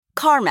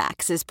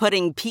CarMax is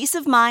putting peace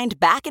of mind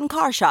back in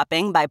car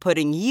shopping by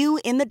putting you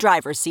in the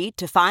driver's seat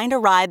to find a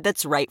ride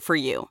that's right for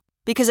you.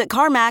 Because at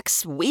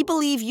CarMax, we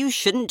believe you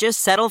shouldn't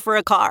just settle for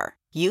a car.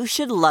 You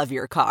should love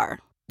your car.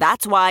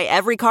 That's why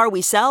every car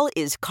we sell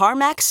is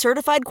CarMax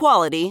certified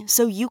quality,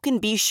 so you can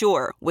be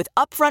sure with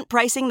upfront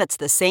pricing that's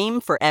the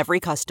same for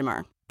every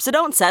customer. So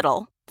don't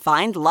settle.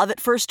 Find love at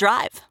first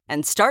drive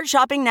and start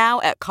shopping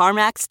now at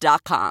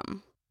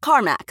CarMax.com.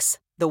 CarMax,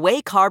 the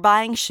way car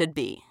buying should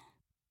be.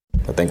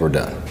 I think we're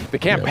done. The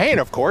campaign,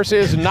 of course,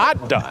 is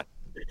not done.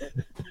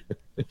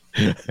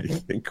 I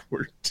think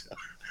we're done.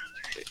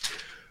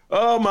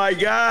 Oh, my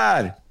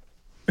God.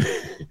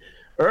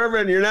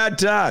 Irvin, you're not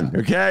done,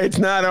 okay? It's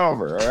not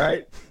over, all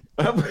right?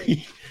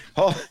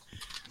 All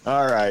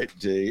right,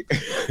 G.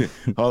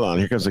 Hold on.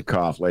 Here comes a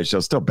cough.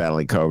 Still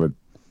battling COVID.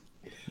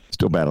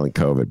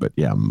 But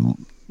yeah,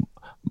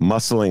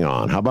 muscling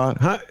on. How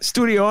about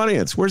studio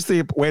audience? Wait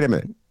a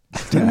minute.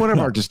 Didn't one of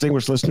our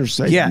distinguished listeners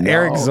say no?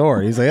 Eric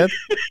Zorn. He's like, that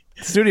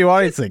studio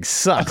audience thing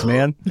sucks,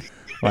 man.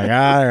 Like,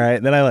 all right.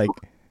 Then I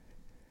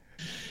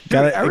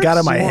got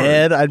in my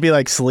head. I'd be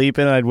like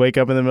sleeping, and I'd wake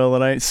up in the middle of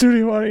the night.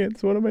 Studio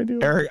audience, what am I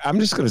doing? Eric, I'm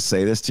just going to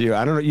say this to you.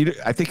 I don't know.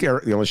 I think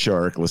the only show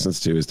Eric listens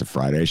to is the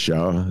Friday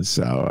show.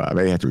 So I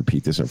may have to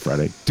repeat this on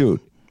Friday. Dude,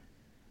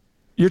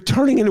 you're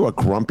turning into a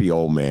grumpy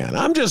old man.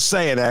 I'm just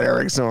saying that,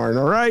 Eric Zorn,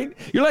 all right?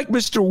 You're like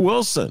Mr.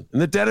 Wilson in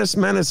the Dennis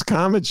Menace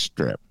comic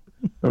strip.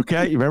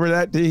 Okay, you remember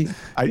that, D?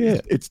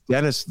 It's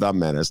Dennis the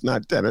Menace,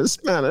 not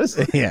Dennis Menace.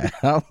 Yeah,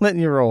 I'm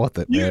letting you roll with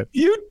it, man.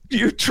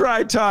 You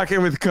tried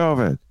talking with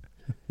COVID.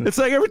 It's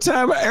like every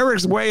time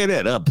Eric's weighing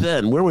in.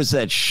 Ben, where was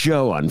that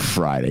show on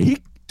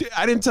Friday?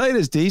 I didn't tell you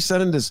this, D. He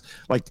sent in this,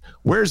 like,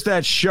 where's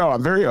that show?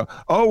 I'm very,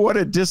 what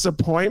a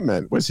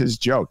disappointment was his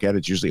joke. And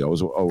it's usually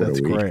over That's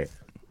a week. Great.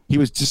 He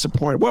was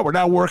disappointed. What, we're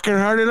not working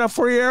hard enough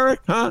for you, Eric?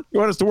 Huh? You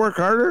want us to work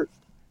harder?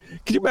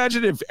 Can you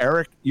imagine if,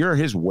 Eric, you're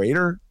his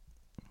waiter?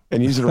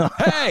 And he's like,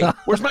 hey,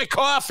 where's my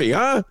coffee,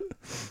 huh?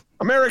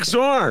 I'm Eric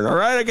Zorn, all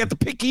right? I got the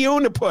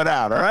Picayune to put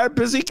out, all right?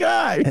 Busy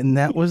guy. And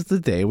that was the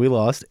day we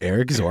lost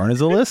Eric Zorn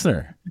as a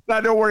listener. No,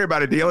 don't worry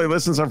about it. He only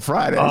listens on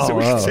Friday, so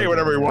we can say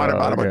whatever we want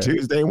about him on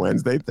Tuesday,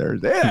 Wednesday,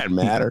 Thursday. It doesn't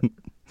matter.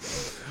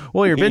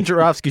 Well, your Ben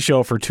Joravsky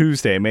Show for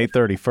Tuesday, May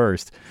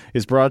 31st,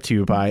 is brought to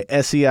you by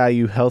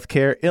SEIU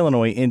Healthcare,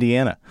 Illinois,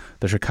 Indiana,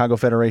 the Chicago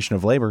Federation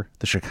of Labor,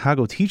 the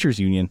Chicago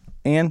Teachers Union,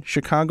 and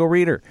Chicago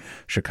Reader.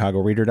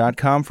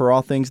 ChicagoReader.com for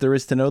all things there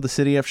is to know the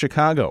city of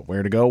Chicago.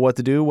 Where to go, what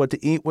to do, what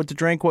to eat, what to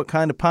drink, what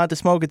kind of pot to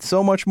smoke, and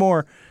so much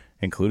more,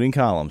 including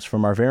columns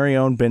from our very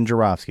own Ben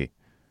Joravsky.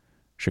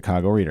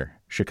 Chicago Reader.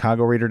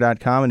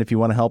 ChicagoReader.com, and if you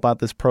want to help out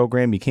this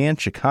program, you can.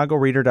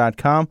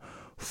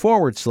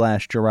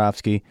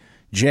 ChicagoReader.com/Joravsky.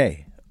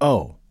 J-O-R-A,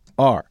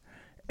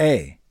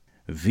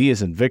 V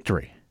as in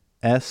victory,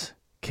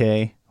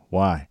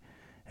 S-K-Y.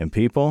 And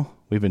people,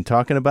 we've been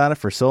talking about it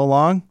for so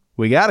long,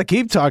 we got to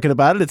keep talking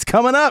about it. It's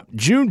coming up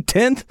June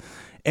 10th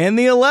and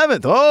the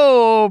 11th.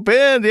 Oh,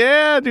 Ben,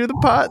 yeah, do the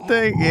pot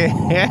thing.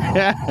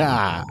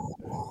 Yeah.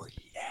 Oh,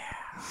 yeah.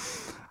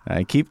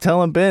 I keep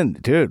telling Ben,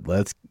 dude,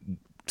 let's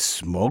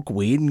smoke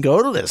weed and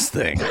go to this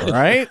thing,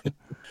 right?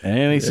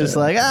 And he's just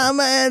like,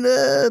 man,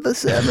 the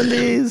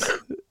 70s.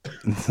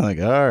 It's like,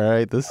 all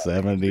right, the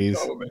 70s.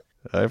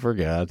 I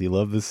forgot. You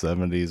love the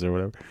 70s or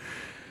whatever.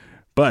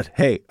 But,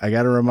 hey, I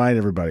got to remind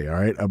everybody, all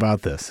right,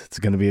 about this. It's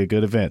going to be a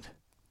good event.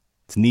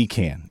 It's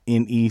NECANN,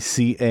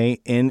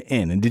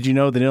 N-E-C-A-N-N. And did you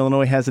know that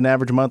Illinois has an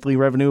average monthly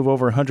revenue of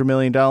over $100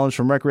 million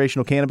from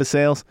recreational cannabis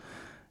sales?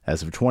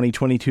 As of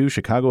 2022,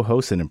 Chicago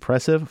hosts an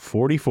impressive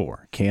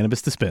 44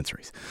 cannabis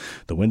dispensaries.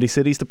 The Windy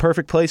City is the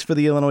perfect place for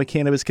the Illinois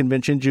Cannabis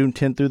Convention, June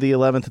 10th through the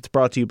 11th. It's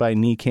brought to you by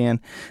NECANN,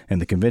 and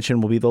the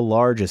convention will be the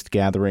largest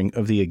gathering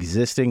of the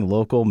existing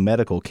local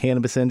medical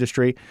cannabis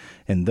industry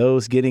and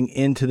those getting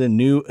into the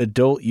new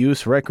adult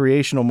use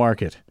recreational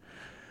market.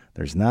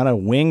 There's not a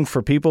wing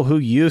for people who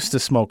used to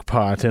smoke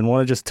pot and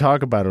want to just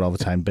talk about it all the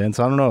time, Ben,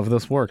 so I don't know if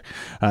this worked.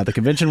 The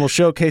convention will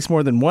showcase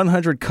more than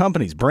 100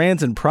 companies,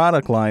 brands, and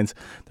product lines.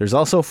 There's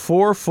also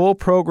 4 full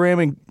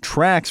programming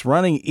tracks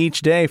running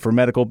each day for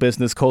medical,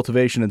 business,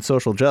 cultivation, and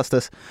social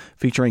justice,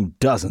 featuring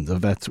dozens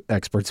of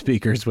expert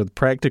speakers with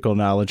practical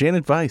knowledge and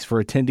advice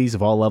for attendees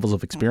of all levels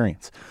of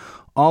experience.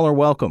 All are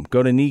welcome.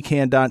 Go to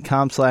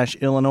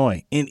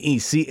NECANN.com/Illinois,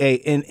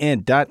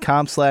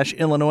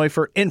 NECANN.com/Illinois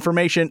for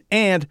information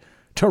and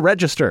to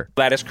register.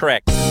 That is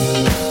correct.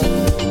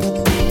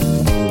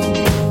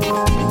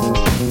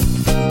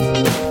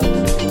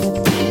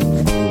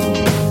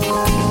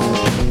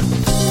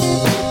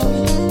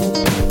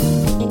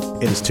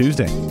 It is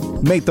Tuesday,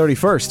 May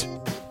 31st,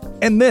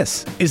 and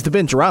this is the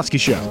Ben Joravsky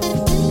Show.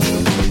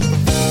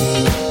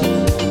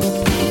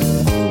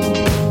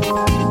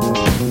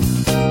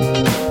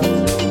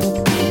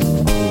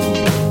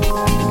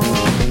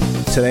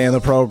 Today on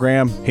the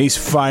program, he's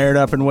fired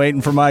up and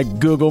waiting for my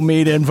Google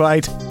Meet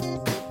invite.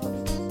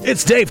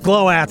 It's Dave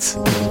Glowacz.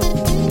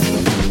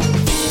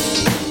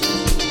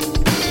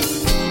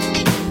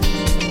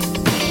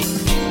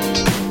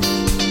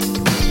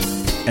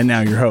 And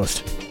now your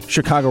host,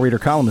 Chicago Reader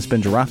columnist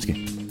Ben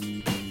Joravsky.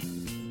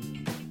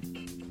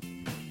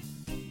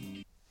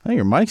 Hey,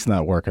 your mic's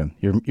not working.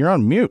 You're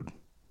on mute.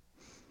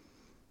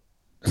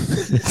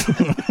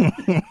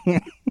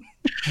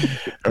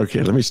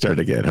 Okay, let me start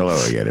again. Hello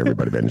again,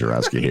 everybody. Ben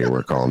Jarowski here.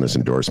 We're calling this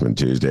Endorsement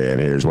Tuesday,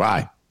 and here's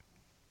why.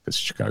 The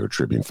Chicago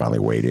Tribune finally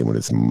weighed in with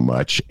its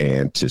much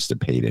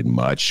anticipated,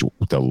 much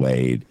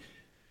delayed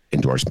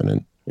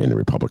endorsement in the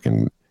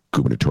Republican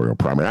gubernatorial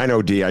primary. I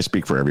know, D, I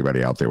speak for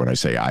everybody out there when I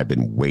say I've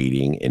been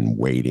waiting and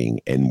waiting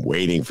and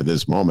waiting for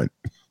this moment.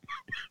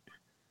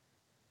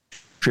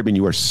 Tribune,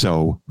 you are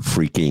so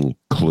freaking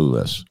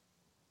clueless.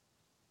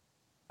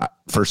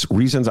 For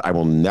reasons I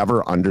will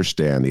never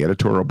understand, the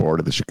editorial board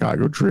of the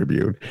Chicago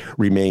Tribune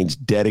remains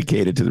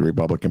dedicated to the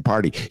Republican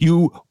Party.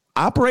 You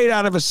operate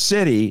out of a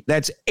city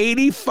that's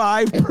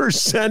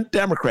 85%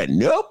 Democrat.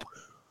 Nope.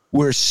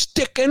 We're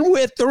sticking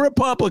with the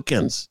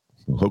Republicans.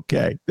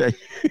 Okay.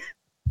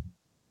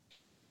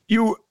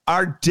 You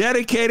are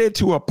dedicated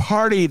to a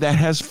party that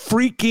has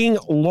freaking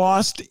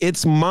lost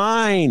its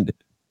mind.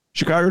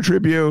 Chicago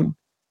Tribune,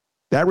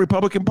 that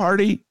Republican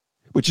Party,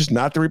 which is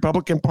not the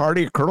Republican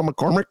Party of Colonel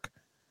McCormick,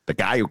 the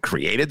guy who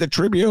created the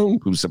Tribune,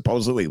 whose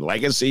supposedly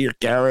legacy you're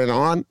carrying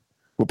on,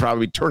 will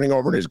probably be turning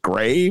over in his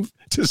grave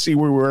to see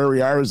where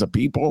we are as a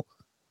people.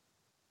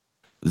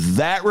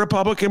 That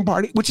Republican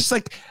Party, which is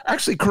like,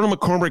 actually, Colonel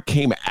McCormick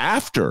came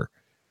after,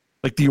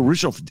 like the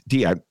original.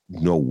 I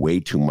know way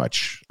too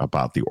much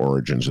about the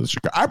origins of the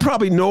Chicago. I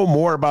probably know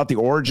more about the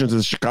origins of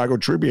the Chicago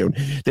Tribune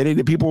than any of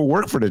the people who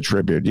work for the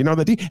Tribune. You know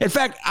that? In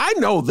fact, I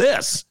know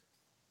this.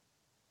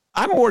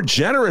 I'm more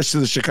generous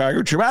to the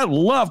Chicago Tribune. I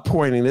love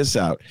pointing this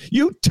out.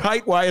 You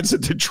tightwads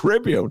at the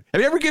Tribune.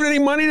 Have you ever given any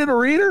money to the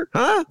reader?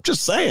 Huh?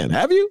 Just saying.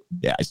 Have you?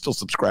 Yeah, I still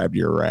subscribe to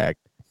your rag.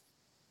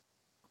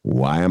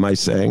 Why am I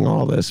saying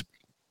all this?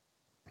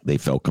 They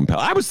felt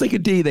compelled. I was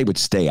thinking, D, they would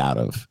stay out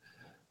of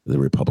the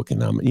Republican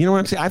nominee. You know what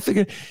I'm saying? I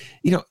figured,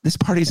 this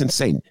party is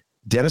insane.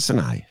 Dennis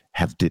and I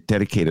have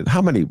dedicated,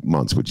 how many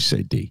months would you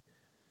say, D?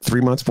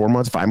 3 months, 4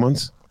 months, 5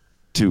 months?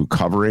 To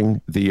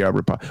covering the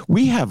Republic.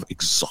 We have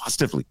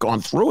exhaustively gone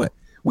through it.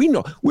 We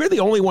know we're the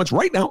only ones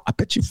right now. I'll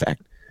bet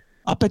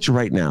you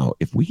right now,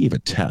 if we gave a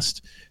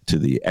test to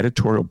the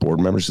editorial board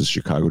members of the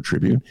Chicago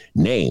Tribune,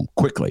 name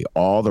quickly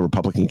all the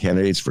Republican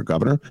candidates for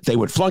governor, they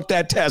would flunk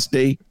that test,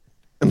 D,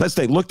 unless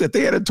they looked at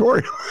the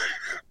editorial,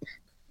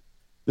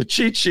 the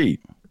cheat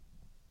sheet.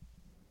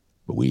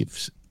 But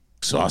we've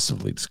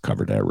exhaustively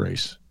covered that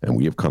race, and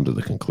we have come to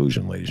the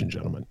conclusion, ladies and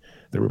gentlemen,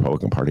 the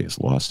Republican Party has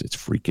lost its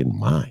freaking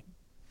mind.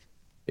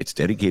 It's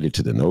dedicated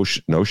to the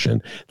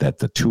notion that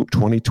the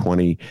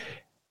 2020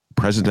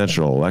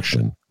 presidential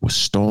election was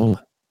stolen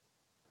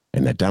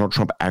and that Donald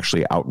Trump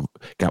actually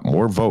got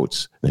more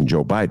votes than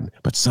Joe Biden,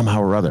 but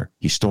somehow or other,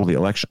 he stole the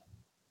election.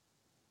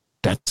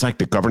 That's like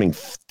the governing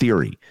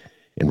theory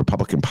in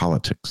Republican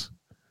politics.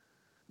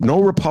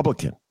 No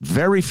Republican,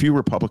 very few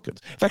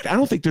Republicans. In fact, I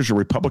don't think there's a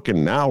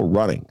Republican now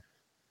running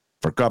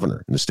for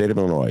governor in the state of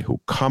Illinois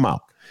who come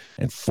out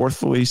and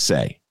forthfully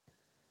say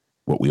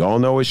what we all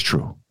know is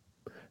true,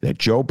 that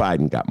Joe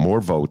Biden got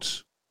more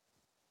votes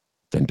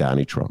than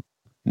Donnie Trump.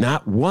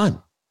 Not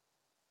one.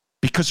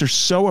 Because they're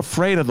so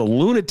afraid of the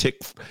lunatic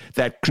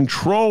that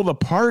control the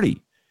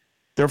party.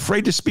 They're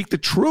afraid to speak the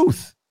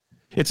truth.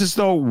 It's as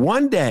though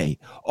one day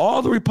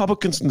all the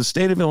Republicans in the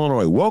state of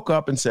Illinois woke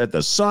up and said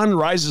the sun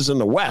rises in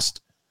the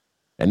west.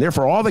 And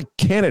therefore all the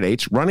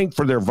candidates running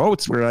for their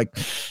votes were like,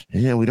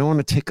 yeah, we don't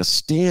want to take a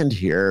stand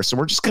here, so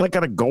we're just kind of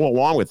got to go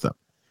along with them.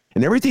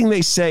 And everything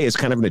they say is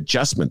kind of an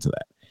adjustment to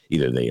that.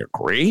 Either they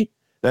agree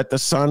that the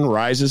sun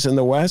rises in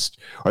the west,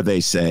 or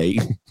they say,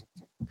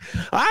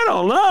 I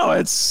don't know,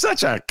 it's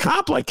such a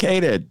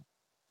complicated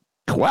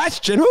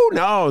question. Who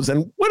knows?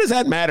 And what does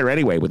that matter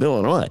anyway with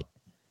Illinois?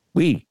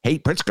 We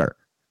hate Pritzker.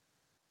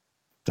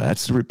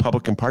 That's the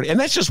Republican Party. And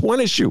that's just one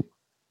issue.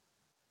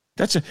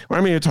 I'm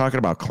not even talking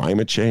about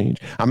climate change.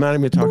 I'm not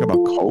even talking about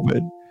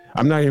COVID.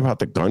 I'm not even about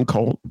the gun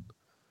cult.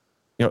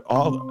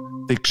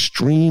 All the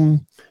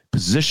extreme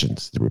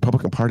positions the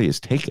Republican Party has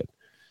taken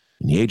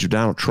in the age of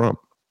Donald Trump.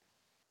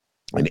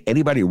 And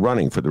anybody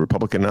running for the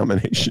Republican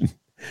nomination,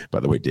 by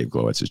the way, Dave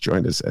Glowacz has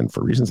joined us, and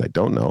for reasons I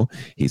don't know,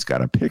 he's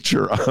got a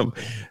picture of,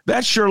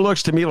 that sure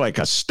looks to me like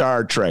a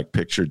Star Trek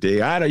picture, D.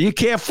 You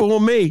can't fool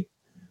me,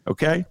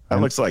 okay?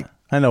 That looks like...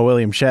 I know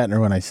William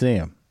Shatner when I see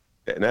him.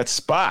 And that's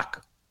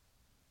Spock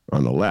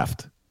on the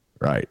left,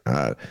 right?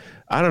 I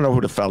don't know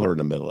who the fella in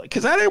the middle is,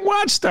 because I didn't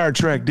watch Star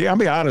Trek, D. I'll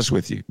be honest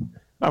with you.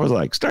 I was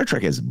like, Star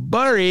Trek is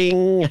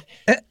boring.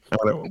 I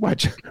want to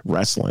watch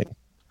wrestling.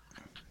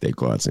 Dave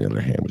Glowacz, on the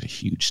other hand, was a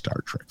huge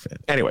Star Trek fan.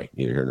 Anyway,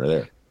 neither here nor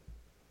there.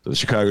 So the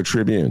Chicago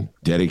Tribune,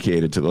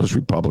 dedicated to those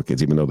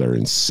Republicans, even though they're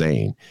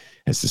insane,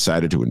 has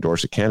decided to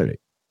endorse a candidate.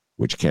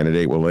 Which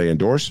candidate will they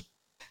endorse?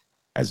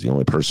 As the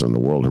only person in the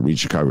world who reads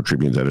Chicago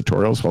Tribune's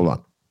editorials. Hold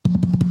on.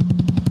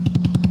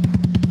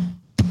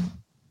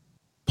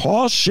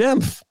 Paul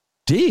Schimpf.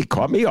 D,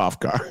 caught me off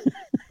guard.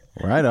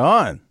 Right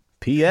on.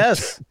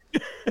 P.S.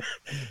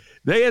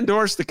 They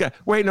endorsed the guy.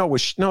 Wait, no,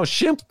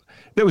 Schimpf.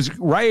 There was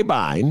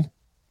Rabine.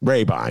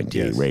 Rabine, D.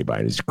 Yes.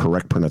 Rabine. His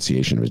correct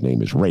pronunciation of his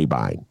name is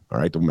Rabine. All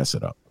right, don't mess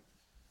it up.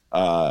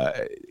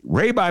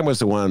 Rabine was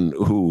the one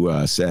who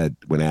said,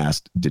 when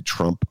asked, did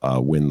Trump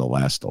win the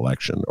last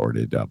election or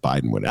did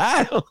Biden win?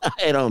 I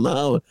don't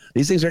know.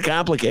 These things are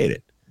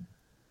complicated.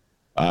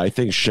 I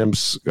think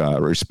Schimp's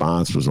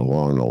response was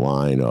along the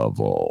line of,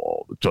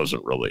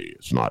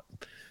 it's not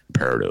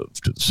imperative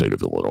to the state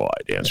of Illinois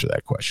to answer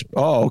that question.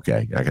 Oh,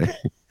 okay.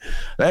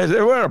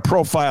 What a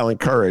profiling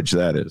courage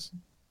that is.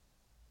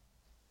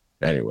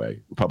 Anyway,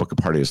 Republican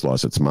Party has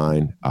lost its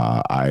mind.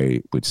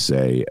 I would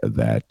say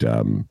that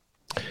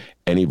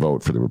any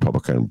vote for the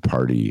Republican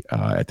Party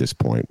at this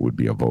point would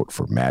be a vote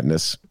for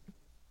madness.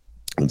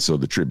 And so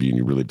the Tribune,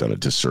 you've really done a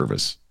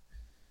disservice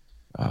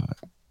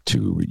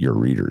to your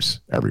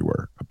readers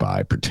everywhere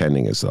by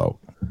pretending as though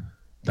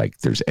like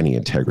there's any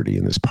integrity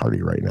in this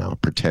party right now,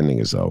 pretending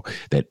as though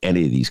that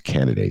any of these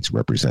candidates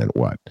represent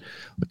what?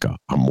 Like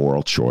a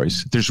moral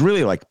choice. There's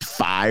really like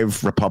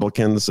 5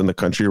 Republicans in the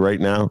country right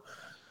now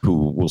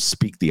who will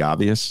speak the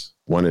obvious.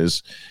 One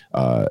is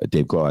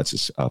Dave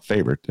Glowacz's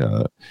favorite,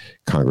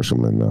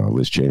 Congresswoman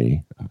Liz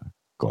Cheney.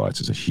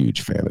 Glowacz is a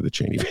huge fan of the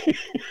Cheney.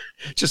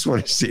 Just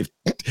want to see if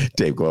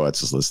Dave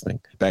Glowacz is listening.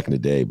 Back in the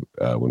day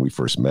when we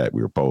first met,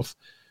 we were both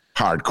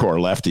hardcore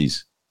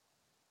lefties.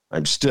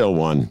 I'm still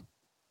one.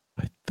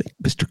 I think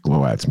Mr.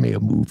 Glowacz may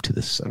have moved to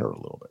the center a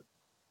little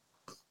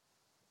bit.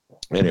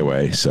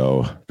 Anyway,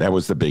 so that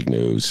was the big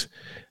news.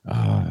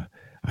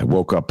 I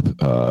woke up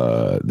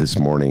this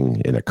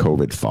morning in a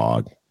COVID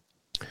fog.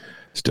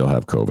 Still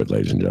have COVID,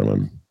 ladies and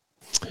gentlemen.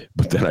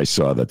 But then I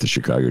saw that the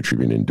Chicago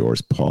Tribune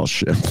endorsed Paul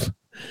Schiff.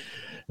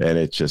 And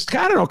it just,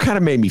 I don't know, kind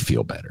of made me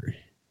feel better.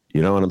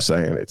 You know what I'm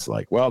saying? It's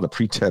like, well, the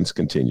pretense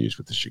continues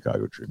with the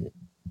Chicago Tribune.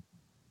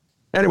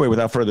 Anyway,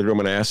 without further ado, I'm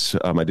going to ask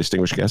my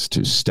distinguished guest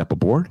to step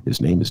aboard. His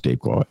name is Dave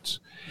Glowacz.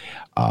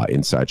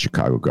 Inside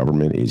Chicago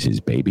government is his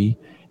baby.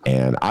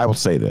 And I will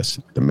say this,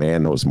 the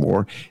man knows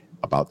more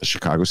about the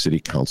Chicago City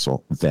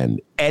Council than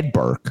Ed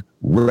Burke,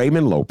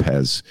 Raymond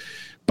Lopez,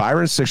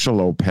 Byron Sixel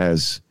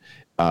Lopez,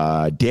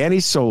 Danny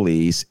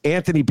Solis,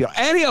 Anthony Beale,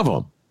 any of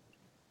them.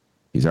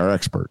 He's our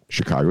expert,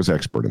 Chicago's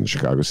expert in the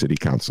Chicago City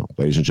Council.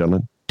 Ladies and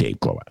gentlemen, Dave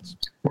Glowacz.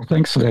 Well,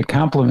 thanks for that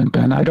compliment,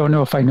 Ben. I don't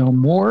know if I know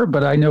more,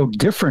 but I know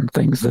different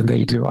things than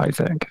they do, I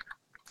think.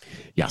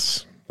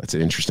 Yes, that's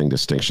an interesting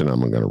distinction. I'm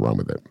going to run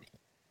with it.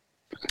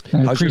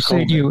 I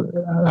appreciate you.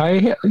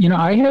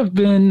 I have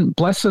been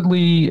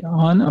blessedly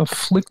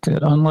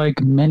unafflicted,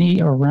 unlike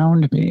many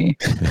around me.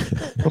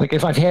 Like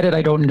if I've had it,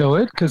 I don't know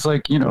it because,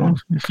 if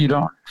you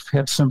don't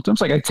have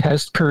symptoms, like I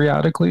test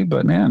periodically,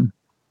 but man,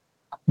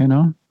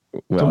 well,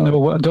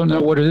 don't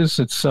know what it is.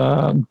 It's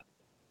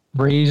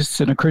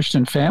raised in a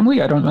Christian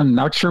family. I'm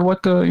not sure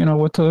what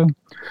to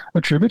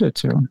attribute it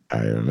to.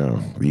 I don't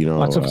know.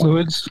 Lots of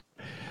fluids.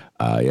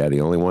 The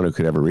only one who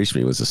could ever reach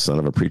me was the son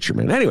of a preacher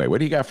man. Anyway, what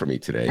do you got for me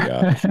today?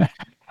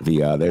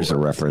 There's a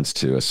reference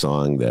to a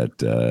song that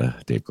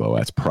Dave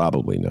Glowacz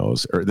probably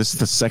knows. Or this is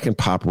the second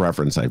pop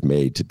reference I've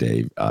made to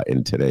Dave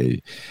in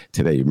today.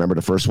 You remember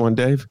the first one,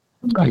 Dave?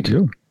 I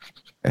do.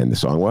 And the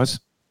song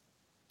was?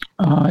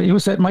 It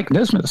was that Mike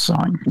Nesmith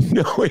song.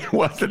 No, it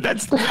wasn't.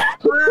 That's the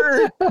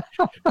word.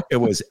 It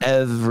was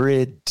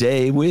Every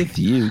Day With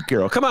You,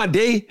 Girl. Come on,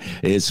 D.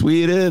 It's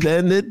sweeter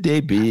than the day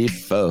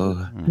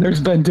before.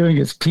 There's been doing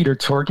his Peter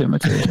Tork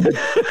imitation.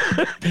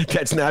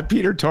 That's not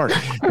Peter Tork.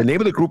 The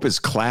name of the group is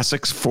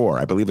Classics 4.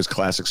 I believe it's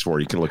Classics 4.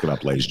 You can look it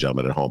up, ladies and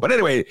gentlemen, at home. But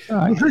anyway.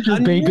 I heard your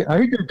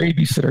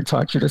babysitter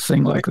taught you to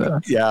sing like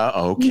that. Yeah,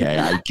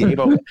 okay.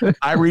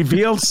 I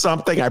revealed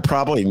something I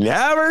probably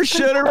never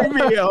should have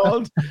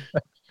revealed.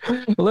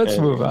 Let's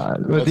move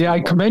on. But I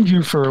commend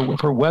you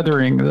for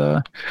weathering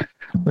the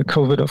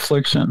COVID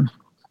affliction.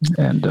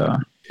 And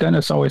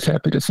Dennis, always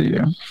happy to see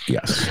you.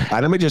 Yes.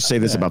 Let me just say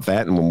this about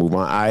that and we'll move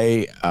on.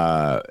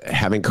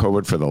 Having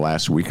COVID for the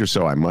last week or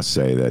so, I must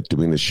say that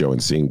doing the show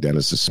and seeing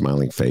Dennis's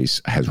smiling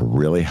face has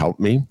really helped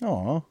me.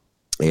 Aww.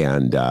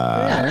 And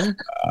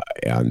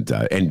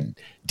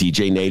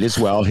DJ Nate as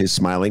well, his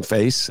smiling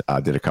face.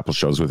 Did a couple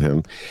shows with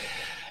him.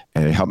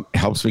 And it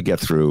helps me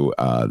get through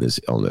this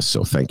illness.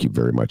 So thank you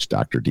very much,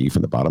 Dr. D,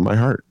 from the bottom of my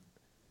heart.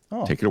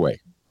 Oh. Take it away.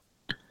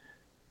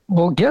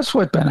 Well, guess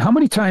what, Ben? How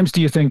many times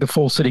do you think the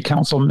full city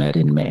council met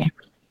in May?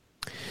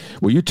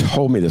 Well, you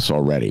told me this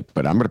already,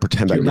 but I'm going to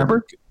pretend I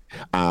remember.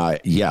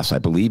 Yes, I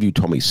believe you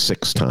told me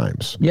 6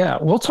 times. Yeah,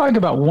 we'll talk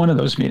about one of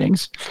those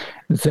meetings.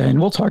 Then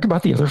we'll talk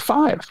about the other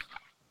 5.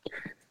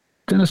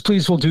 Dennis,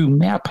 please, we'll do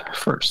map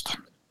first.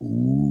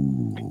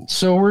 Ooh.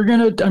 So I'm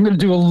gonna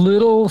do a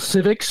little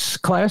civics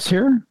class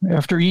here.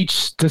 After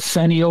each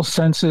decennial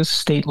census,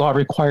 state law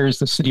requires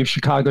the city of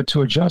Chicago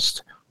to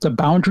adjust the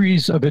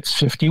boundaries of its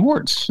 50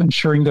 wards,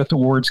 ensuring that the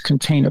wards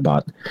contain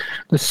about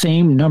the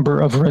same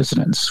number of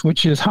residents,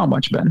 which is how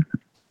much, Ben?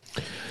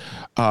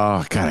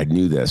 Oh, God, I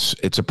knew this.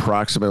 It's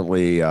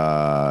approximately,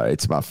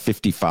 it's about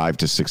 55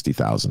 to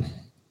 60,000.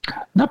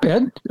 Not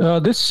bad.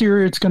 This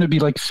year, it's going to be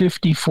like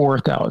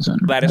 54,000.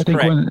 That is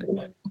correct.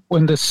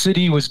 When the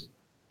city was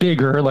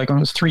bigger, like when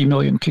it was 3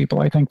 million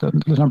people, I think the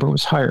number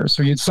was higher.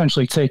 So you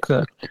essentially take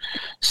the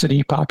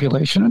city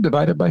population and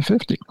divide it by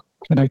 50.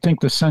 And I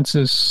think the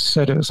census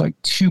said it was like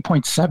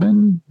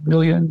 2.7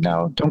 million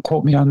now. Don't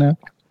quote me on that.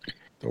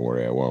 Don't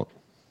worry, I won't.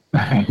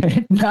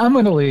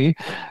 Nominally,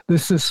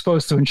 this is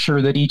supposed to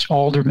ensure that each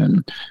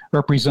alderman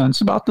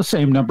represents about the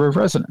same number of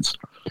residents.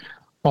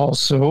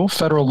 Also,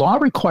 federal law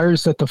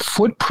requires that the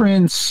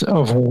footprints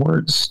of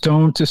wards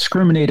don't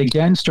discriminate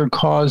against or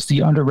cause the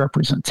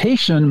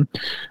underrepresentation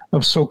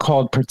of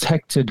so-called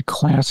protected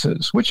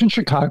classes, which in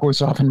Chicago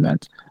has often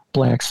meant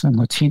Blacks and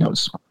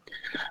Latinos.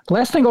 The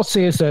last thing I'll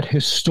say is that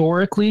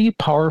historically,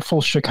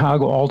 powerful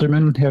Chicago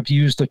aldermen have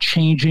used the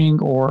changing,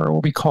 or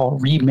what we call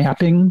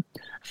remapping,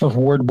 of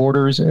ward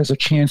borders as a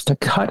chance to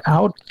cut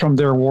out from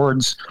their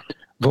wards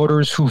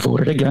voters who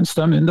voted against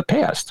them in the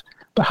past.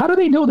 But how do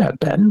they know that,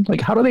 Ben?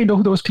 Like, how do they know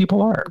who those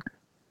people are?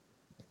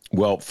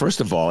 Well,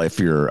 first of all, if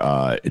you're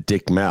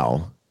Dick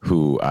Mell,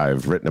 who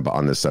I've written about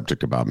on this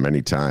subject about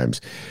many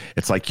times,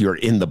 it's like you're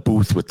in the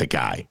booth with the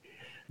guy.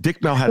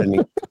 Dick Mell had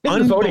an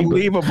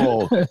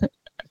unbelievable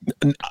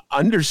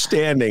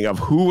understanding of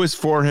who was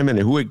for him and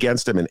who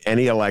against him in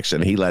any election.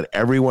 He let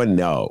everyone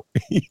know.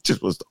 He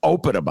just was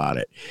open about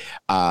it.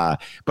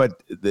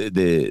 But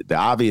the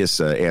obvious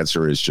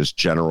answer is just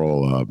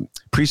general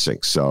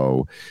precincts.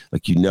 So,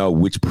 like,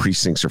 which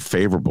precincts are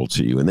favorable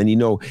to you, and then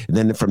and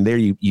then from there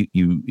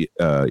you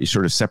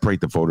sort of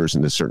separate the voters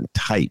into certain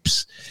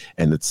types.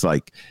 And it's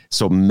like,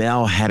 so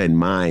Mel had in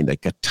mind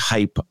like a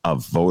type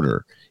of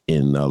voter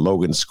in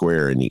Logan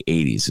Square in the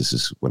 80s. This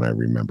is when I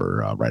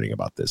remember writing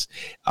about this,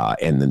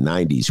 and the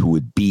 90s, who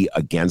would be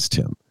against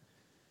him.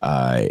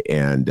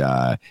 And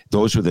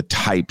those were the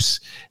types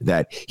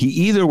that he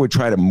either would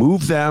try to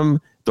move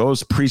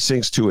those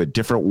precincts to a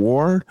different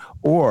ward,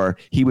 or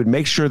he would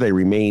make sure they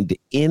remained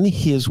in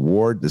his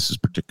ward. This is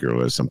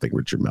particularly something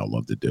Richard Mell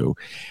loved to do,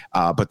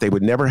 but they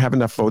would never have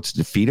enough votes to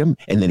defeat him,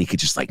 and then he could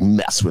just like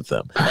mess with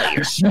them.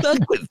 You're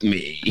stuck with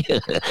me.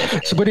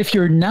 But if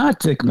you're not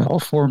Dick Mell,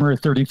 former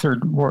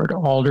 33rd Ward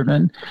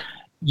alderman,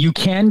 you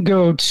can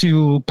go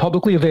to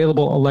publicly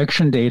available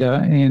election data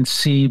and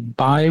see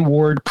by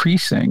ward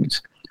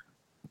precinct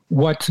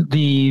what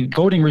the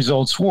voting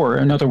results were.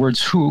 In other words,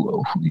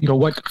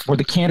 what for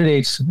the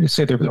candidates,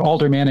 say they're the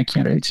aldermanic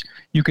candidates,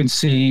 you can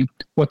see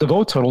what the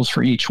vote totals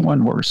for each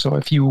one were. So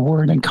if you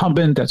were an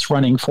incumbent that's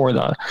running for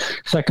the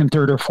second,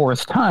 third, or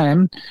fourth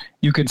time,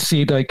 you could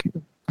see like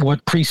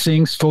what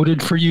precincts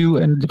voted for you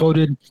and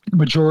voted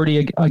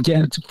majority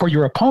against for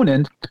your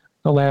opponent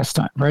the last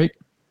time, right?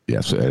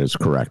 Yes, that is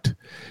correct.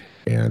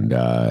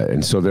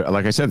 And so there,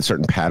 like I said,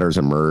 certain patterns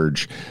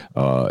emerge.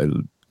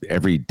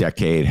 Every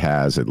decade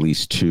has at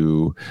least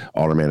 2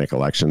 aldermanic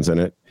elections in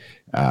it.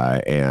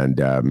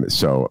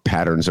 So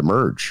patterns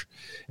emerge.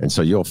 And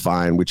so you'll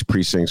find which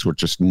precincts were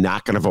just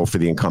not going to vote for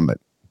the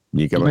incumbent.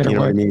 You know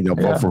what I mean? They'll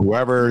vote for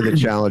whoever the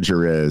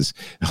challenger is.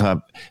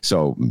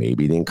 So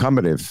maybe the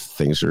incumbent, if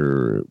things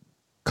are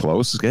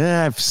close,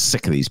 I'm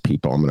sick of these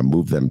people, I'm going to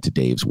move them to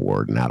Dave's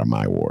ward and out of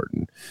my ward.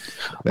 And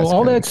well,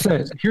 all that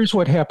said, here's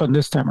what happened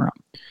this time around.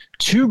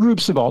 2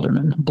 groups of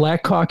aldermen,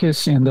 Black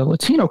Caucus and the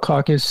Latino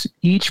Caucus,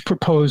 each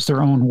proposed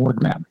their own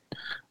ward map.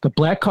 The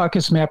Black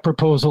Caucus map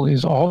proposal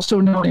is also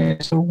known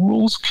as the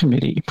Rules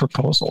Committee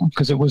proposal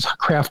because it was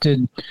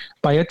crafted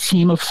by a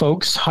team of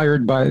folks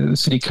hired by the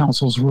City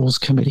Council's Rules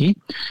Committee,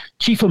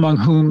 chief among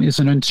whom is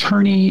an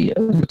attorney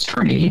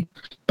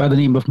by the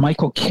name of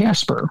Michael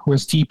Casper, who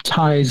has deep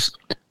ties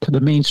to the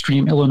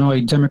mainstream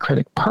Illinois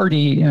Democratic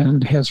Party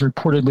and has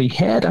reportedly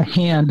had a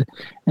hand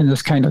in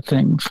this kind of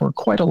thing for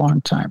quite a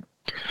long time.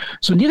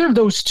 So neither of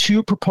those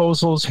 2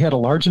 proposals had a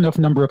large enough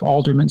number of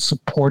aldermen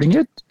supporting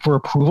it for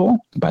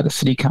approval by the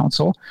City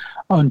Council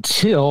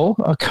until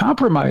a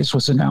compromise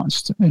was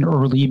announced in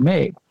early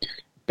May.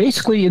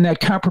 Basically, in that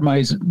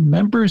compromise,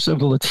 members of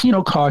the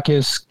Latino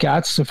Caucus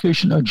got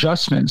sufficient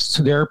adjustments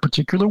to their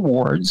particular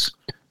wards,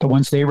 the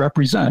ones they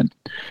represent,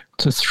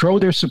 to throw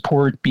their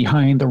support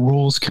behind the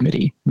Rules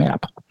Committee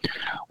map.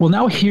 We'll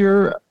now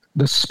hear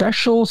the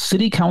special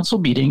City Council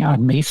meeting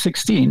on May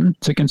 16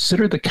 to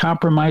consider the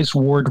compromise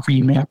ward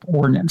remap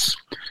ordinance.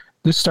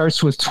 This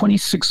starts with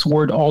 26th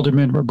Ward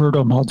Alderman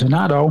Roberto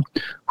Maldonado,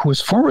 who was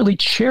formerly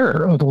chair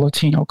of the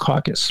Latino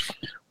Caucus.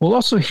 We'll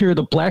also hear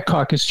the Black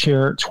Caucus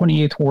chair,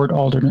 28th Ward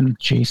Alderman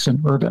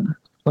Jason Urban.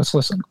 Let's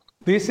listen.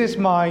 This is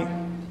my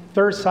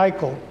 3rd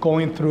cycle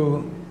going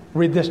through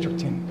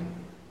redistricting.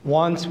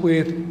 Once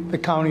with the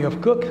County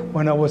of Cook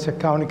when I was a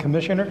county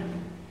commissioner,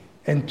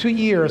 and 2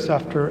 years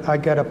after I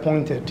got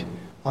appointed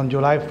on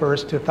July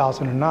 1st,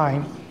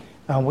 2009,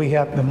 we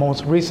have the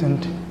most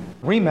recent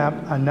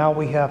remap, and now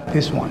we have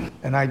this one.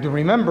 And I do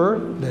remember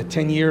that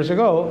 10 years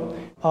ago,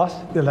 us,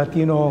 the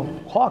Latino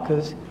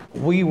Caucus,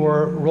 we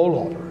were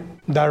rolled over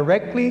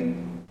directly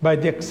by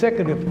the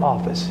executive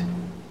office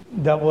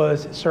that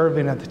was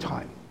serving at the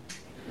time.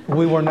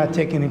 We were not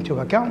taken into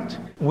account.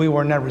 We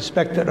were not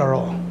respected at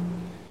all.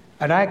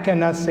 And I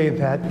cannot say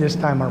that this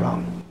time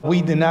around. We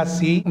did not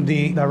see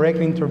the direct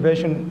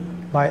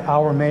intervention by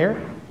our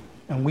mayor,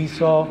 and we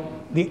saw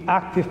the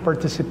active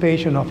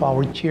participation of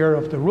our chair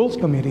of the Rules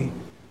Committee,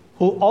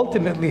 who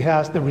ultimately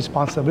has the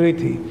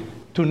responsibility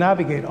to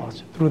navigate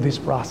us through this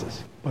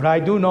process. But I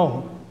do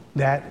know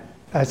that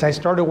As I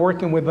started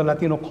working with the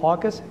Latino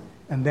caucus,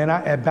 and then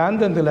I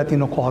abandoned the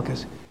Latino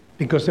caucus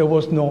because there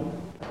was no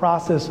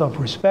process of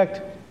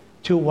respect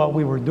to what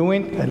we were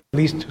doing, at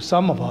least to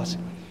some of us.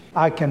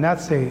 I cannot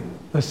say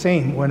the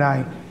same when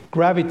I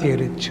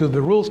gravitated to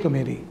the Rules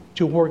Committee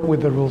to work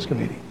with the Rules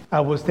Committee. I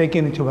was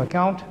taken into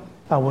account.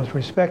 I was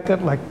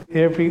respected like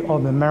every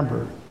other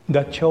member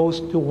that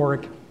chose to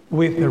work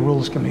with the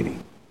Rules Committee.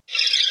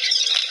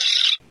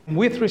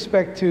 With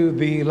respect to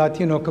the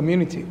Latino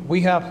community,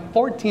 we have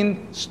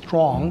 14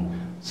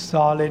 strong,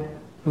 solid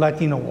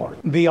Latino wards.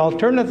 The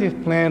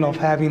alternative plan of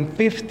having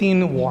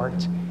 15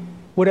 wards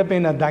would have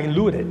been a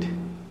diluted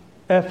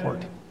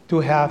effort to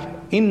have,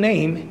 in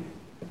name,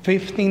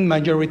 15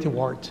 majority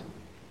wards.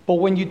 But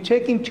when you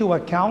take into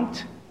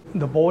account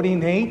the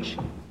voting age,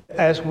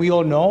 as we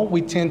all know,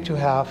 we tend to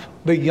have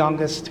the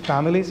youngest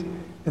families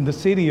in the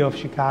city of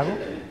Chicago.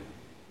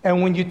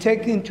 And when you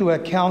take into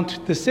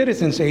account the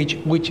citizens' age,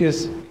 which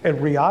is a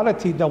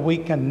reality that we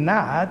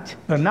cannot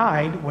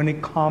deny when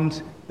it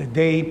comes the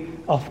day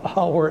of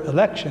our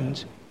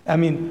elections, I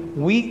mean,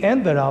 we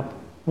ended up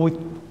with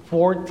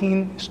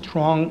 14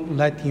 strong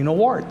Latino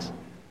wards.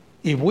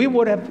 If we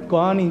would have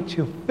gone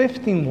into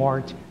 15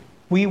 wards,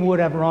 we would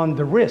have run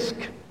the risk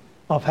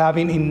of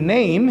having in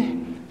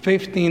name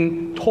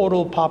 15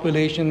 total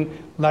population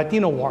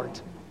Latino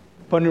wards.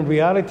 But in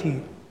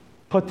reality,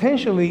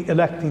 potentially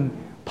electing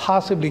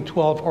possibly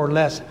 12 or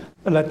less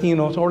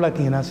Latinos or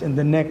Latinas in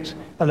the next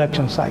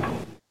election cycle.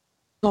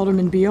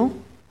 Alderman Beal.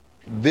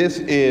 This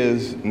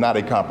is not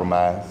a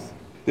compromise.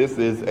 This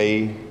is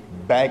a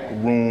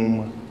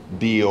backroom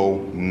deal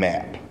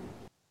map.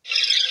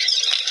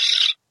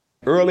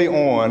 Early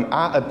on,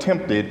 I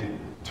attempted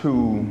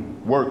to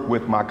work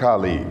with my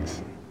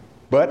colleagues,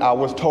 but I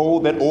was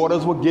told that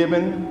orders were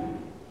given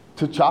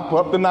to chop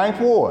up the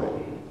 9th Ward.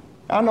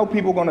 I know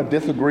people are going to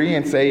disagree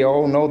and say,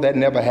 oh, no, that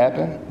never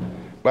happened.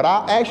 But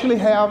I actually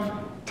have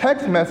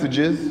text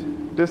messages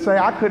that say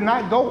I could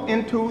not go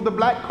into the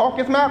Black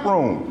Caucus map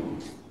room.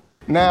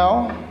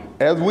 Now,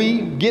 as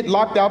we get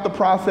locked out the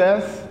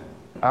process,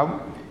 I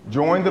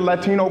joined the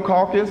Latino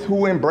caucus,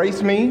 who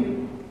embraced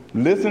me,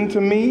 listened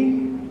to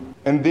me,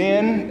 and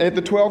then at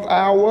the 12th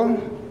hour,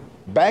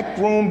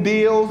 backroom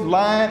deals,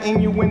 lying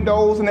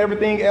innuendos, and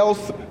everything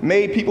else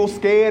made people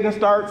scared and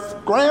start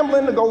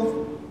scrambling to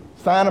go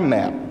sign a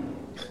map.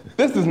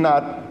 This is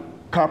not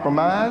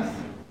compromise.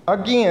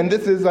 Again,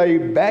 this is a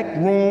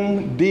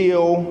backroom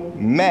deal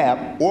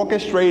map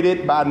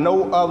orchestrated by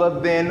no other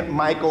than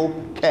Michael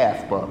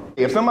Casper.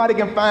 If somebody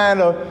can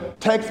find a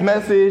text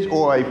message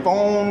or a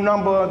phone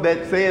number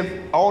that says,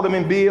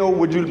 Alderman Beal,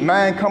 would you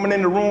mind coming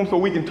in the room so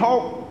we can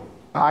talk?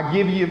 I'll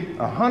give you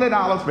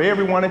 $100 for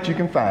everyone that you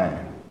can find.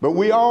 But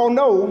we all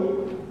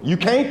know you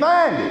can't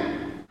find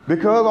it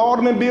because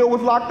Alderman Beal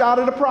was locked out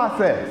of the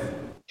process.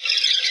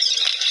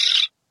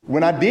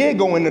 When I did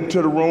go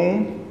into the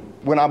room,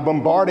 when I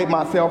bombarded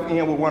myself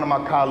in with one of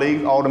my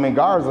colleagues, Alderman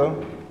Garza,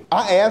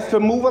 I asked to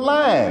move a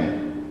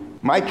line.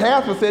 Mike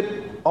Casper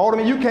said,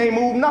 Alderman, you can't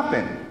move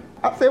nothing.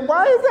 I said,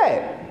 why is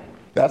that?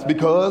 That's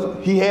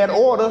because he had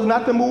orders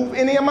not to move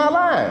any of my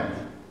lines.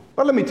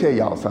 But let me tell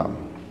y'all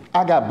something.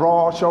 I got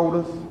broad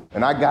shoulders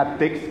and I got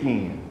thick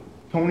skin.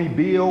 Tony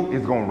Beal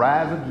is gonna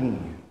rise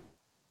again.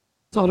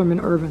 Alderman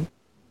Irvin.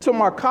 To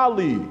my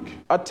colleague,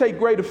 I take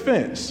great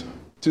offense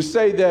to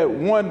say that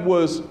one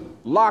was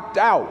locked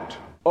out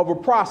of a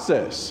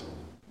process.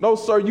 No,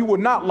 sir, you were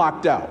not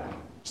locked out.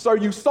 Sir,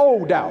 you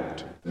sold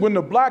out. When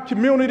the black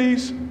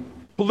community's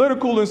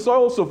political and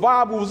social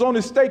survival was on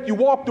at stake, you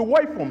walked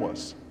away from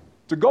us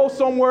to go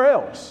somewhere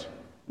else.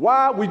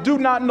 Why? We do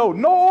not know.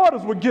 No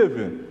orders were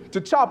given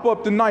to chop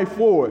up the 9th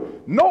Ward.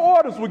 No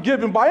orders were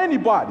given by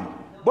anybody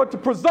but to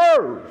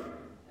preserve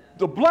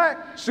the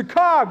black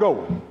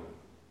Chicago.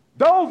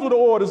 Those were the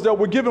orders that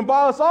were given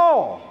by us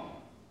all,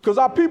 because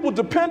our people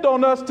depend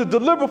on us to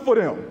deliver for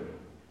them,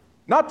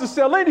 not to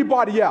sell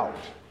anybody out.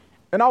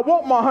 And I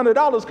want my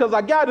 $100 because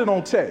I got it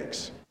on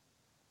text.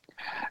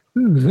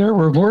 There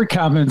were more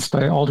comments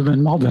by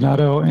Alderman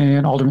Maldonado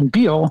and Alderman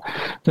Beal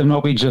than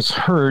what we just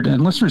heard,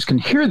 and listeners can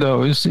hear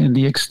those in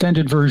the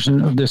extended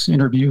version of this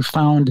interview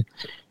found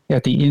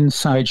at the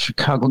Inside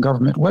Chicago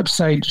Government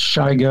website,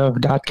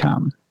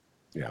 chigov.com.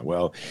 Yeah,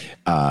 well,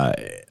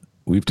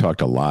 we've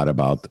talked a lot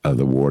about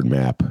the ward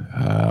map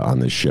on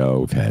the show.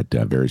 We've had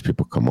various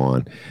people come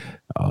on.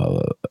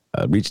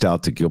 Reached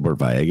out to Gilbert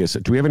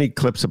Villegas. Do we have any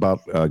clips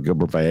about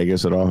Gilbert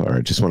Villegas at all? Or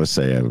I just want to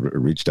say I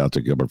reached out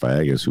to Gilbert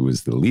Villegas, who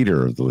is the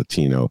leader of the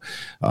Latino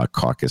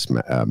caucus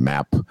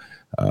map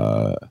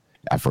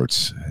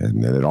efforts,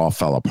 and then it all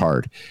fell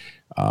apart.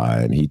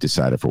 And he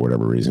decided for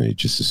whatever reason he'd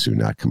just as soon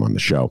not come on the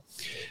show.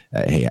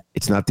 Hey,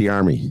 it's not the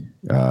Army,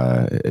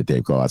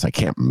 Dave Glowacz. I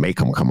can't make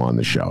him come on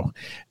the show.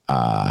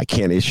 I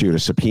can't issue a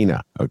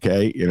subpoena,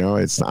 okay? You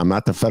know, I'm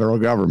not the federal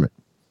government.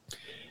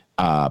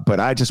 But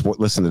I just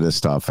listen to this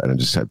stuff and I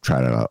just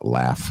try to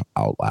laugh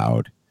out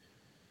loud.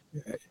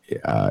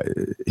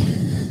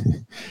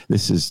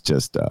 This is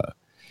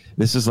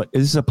This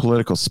is a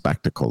political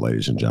spectacle,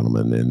 ladies and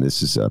gentlemen, and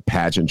this is a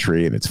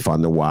pageantry, and it's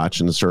fun to watch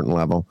on a certain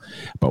level.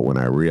 But when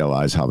I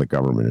realize how the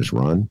government is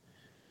run,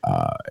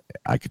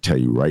 I could tell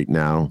you right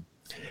now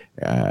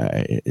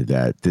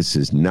that this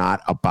is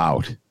not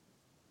about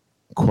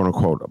 "quote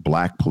unquote"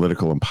 black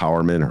political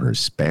empowerment or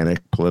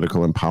Hispanic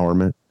political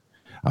empowerment.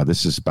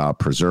 This is about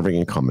preserving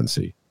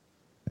incumbency.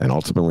 And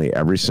ultimately,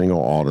 every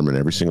single alderman,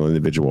 every single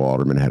individual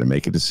alderman had to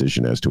make a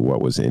decision as to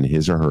what was in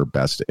his or her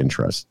best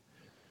interest.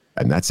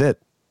 And that's it.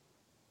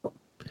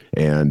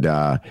 And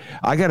I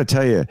got to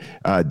tell you,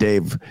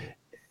 Dave,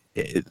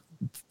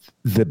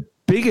 the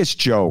biggest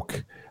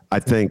joke, I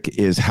think,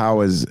 is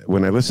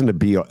when I listen to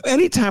Beal,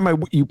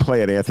 anytime you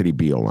play an Anthony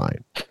Beal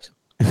line.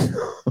 Here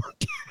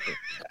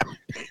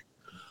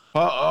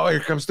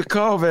comes the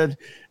COVID.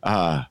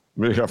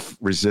 We're going to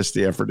resist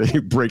the effort to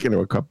break into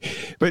a cup.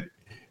 But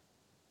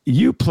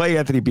you play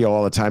Anthony Beal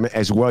all the time,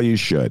 as well you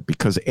should,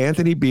 because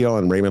Anthony Beal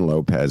and Raymond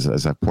Lopez,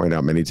 as I've pointed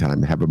out many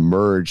times, have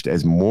emerged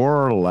as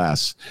more or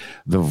less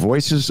the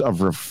voices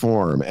of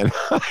reform. And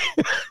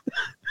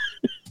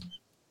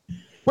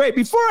wait,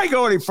 before I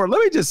go any further,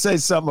 let me just say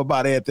something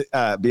about Anthony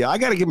Beal. I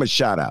got to give him a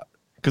shout out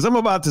because I'm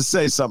about to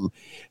say something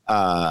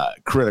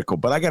critical,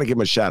 but I got to give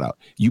him a shout out.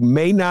 You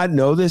may not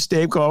know this,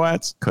 Dave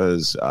Glowacz,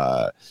 because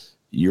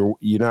you're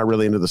not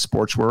really into the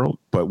sports world,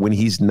 but when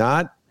he's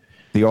not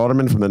the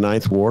alderman from the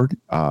 9th Ward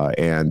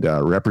and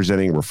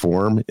representing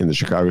reform in the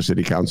Chicago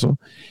City Council,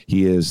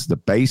 he is the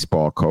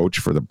baseball coach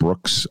for the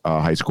Brooks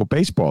high school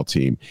baseball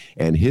team.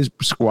 And his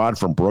squad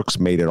from Brooks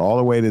made it all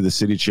the way to the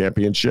city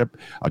championship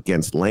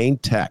against Lane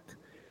Tech.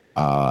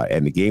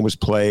 And the game was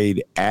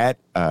played at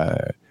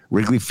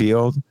Wrigley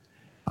Field.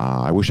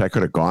 I wish I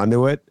could have gone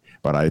to it,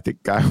 but I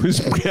think I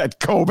had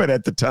COVID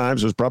at the time,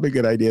 so it was probably a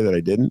good idea that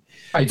I didn't.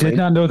 I did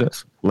not know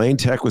this. Lane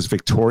Tech was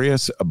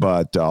victorious,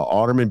 but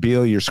Alderman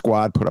Beal, your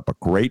squad, put up a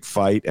great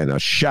fight, and a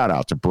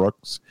shout-out to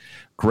Brooks.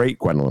 Great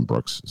Gwendolyn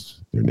Brooks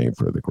is their name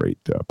for the great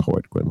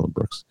poet Gwendolyn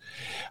Brooks.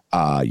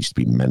 Used to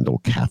be Mendel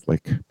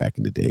Catholic back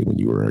in the day when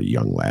you were a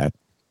young lad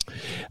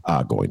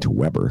going to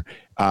Weber.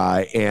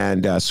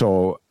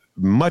 So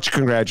much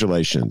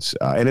congratulations.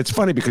 And it's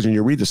funny because when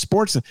you read the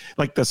sports,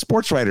 like the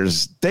sports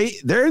writers, they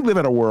live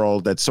in a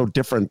world that's so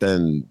different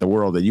than the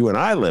world that you and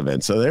I live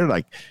in. So they're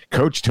like,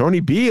 Coach Tony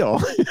Beal.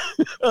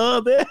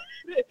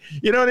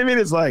 You know what I mean?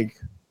 It's like,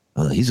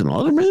 he's an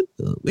alderman?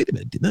 Wait a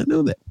minute. Did not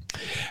know that.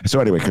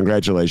 So anyway,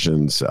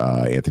 congratulations,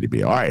 Anthony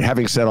Beal. All right.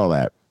 Having said all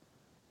that,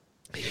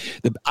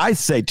 I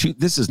say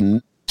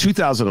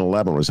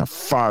 2011 was a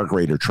far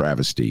greater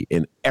travesty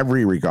in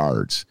every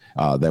regards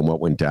than what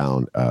went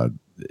down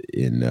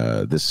in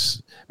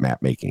this map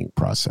making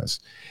process.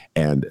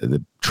 And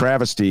the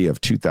travesty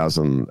of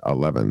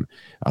 2011,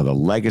 the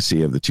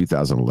legacy of the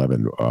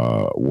 2011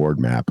 ward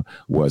map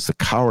was the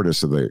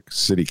cowardice of the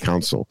city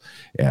council,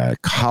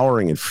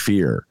 cowering in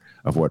fear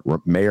of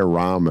what Mayor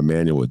Rahm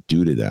Emanuel would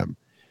do to them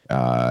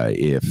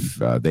if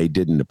they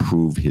didn't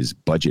approve his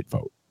budget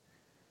vote.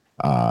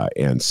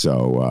 And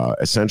so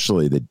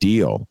essentially the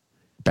deal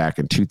back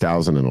in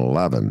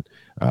 2011,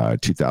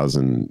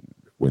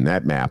 when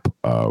that map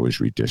was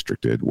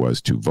redistricted,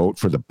 was to vote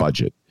for the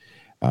budget.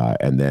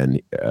 And then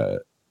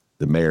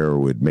the mayor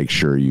would make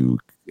sure you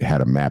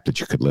had a map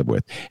that you could live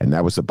with. And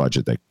that was the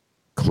budget that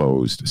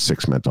closed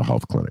 6 mental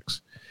health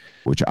clinics,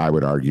 which I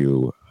would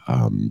argue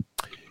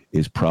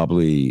is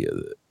probably,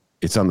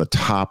 it's on the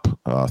top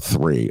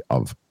 3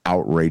 of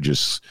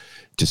outrageous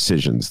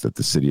decisions that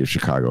the city of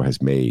Chicago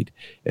has made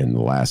in the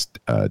last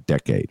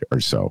decade or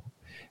so.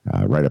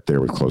 Right up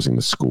there with closing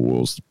the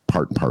schools,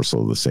 part and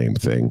parcel of the same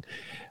thing.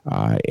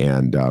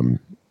 And then,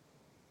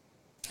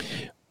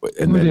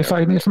 if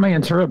I may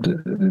interrupt,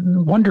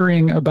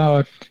 wondering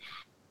about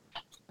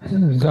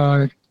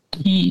the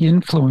key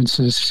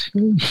influences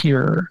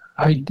here.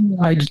 I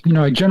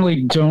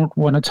generally don't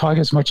want to talk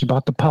as much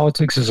about the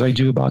politics as I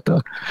do about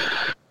the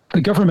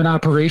government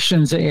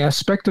operations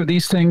aspect of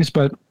these things,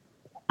 but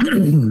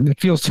it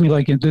feels to me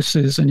like this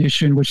is an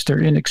issue in which they're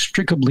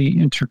inextricably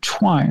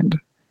intertwined.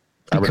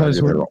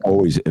 Because we're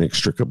always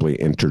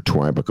inextricably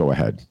intertwined, but go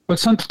ahead. But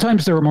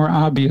sometimes they're more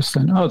obvious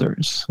than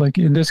others. Like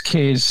in this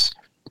case,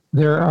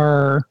 there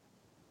are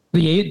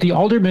the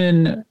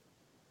aldermen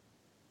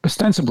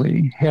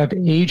ostensibly have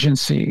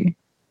agency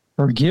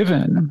or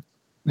given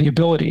the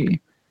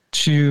ability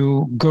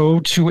to go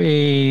to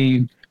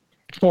a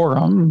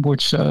forum,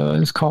 which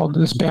is called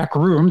this back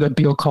room that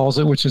Beal calls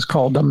it, which is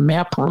called the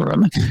map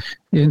room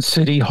in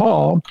City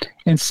Hall,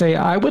 and say,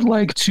 I would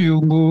like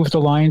to move the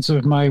lines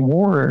of my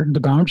ward, the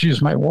boundaries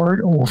of my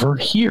ward over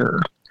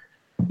here.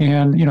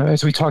 And,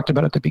 as we talked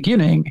about at the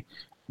beginning,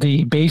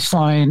 the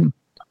baseline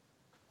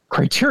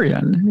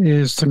criterion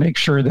is to make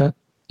sure that,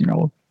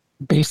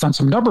 based on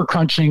some number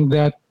crunching,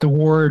 that the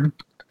ward,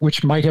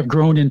 which might have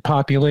grown in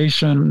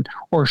population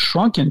or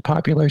shrunk in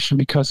population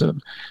because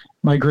of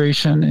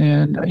migration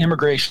and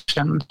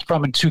immigration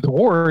from and to the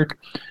ward,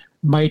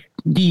 might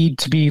need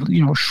to be,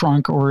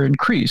 shrunk or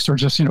increased or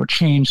just,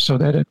 changed so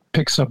that it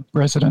picks up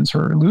residents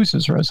or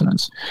loses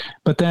residents.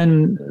 But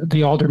then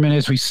the aldermen,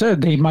 as we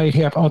said, they might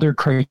have other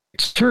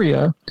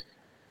criteria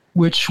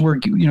which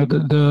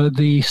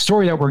the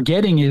story that we're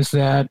getting is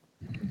that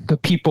the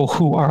people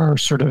who are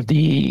sort of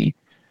the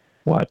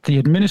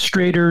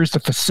administrators, the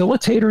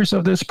facilitators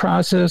of this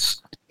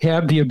process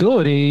have the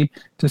ability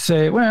to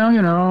say, well,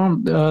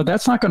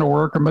 that's not going to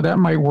work, but that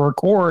might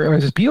work. Or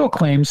as Beal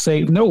claims,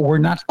 say, no, we're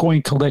not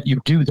going to let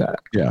you do that.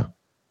 Yeah.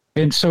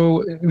 And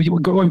so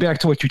going back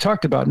to what you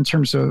talked about in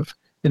terms of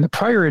in the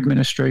prior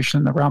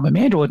administration, around the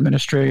Emanuel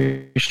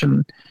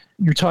administration,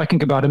 you're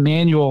talking about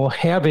Emanuel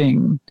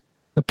having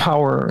the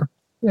power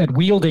and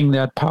wielding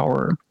that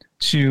power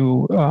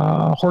to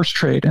horse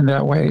trade in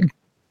that way,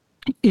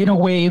 in a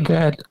way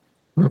that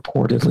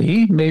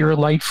reportedly Mayor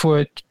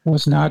Lightfoot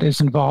was not as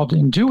involved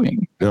in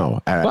doing.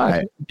 No,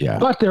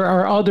 but there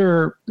are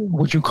other,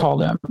 would you call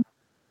them,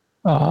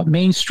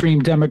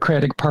 mainstream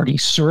Democratic Party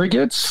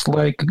surrogates,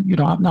 like,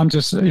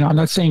 I'm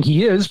not saying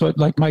he is, but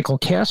like Michael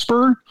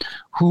Casper,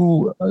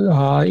 who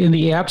in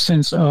the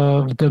absence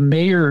of the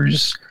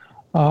mayors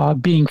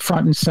being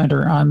front and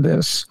center on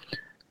this,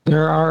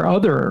 there are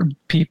other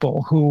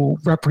people who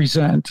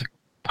represent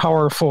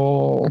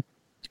powerful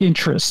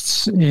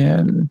interests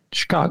in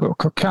Chicago,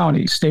 Cook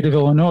County, state of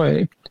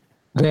Illinois,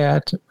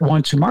 that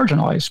want to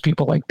marginalize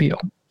people like Beal.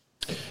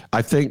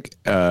 I think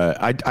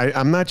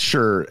I'm not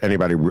sure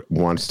anybody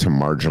wants to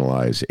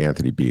marginalize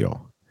Anthony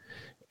Beal.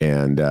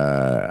 And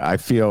I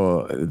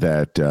feel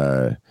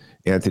that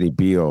Anthony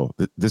Beal,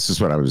 this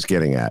is what I was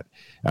getting at.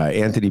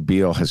 Anthony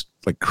Beal has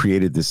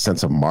created this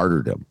sense of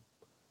martyrdom.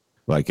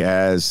 Like,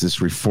 as this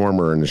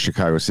reformer in the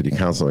Chicago City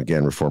Council,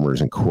 again,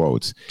 reformers in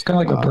quotes. It's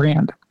kind of like a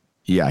brand.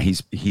 Yeah,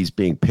 he's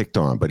being picked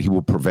on, but he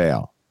will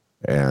prevail.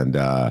 And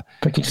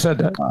like he said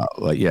that.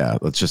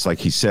 That's just like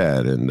he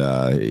said. And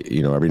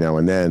every now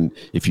and then,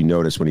 if you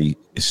notice, when he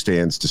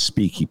stands to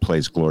speak, he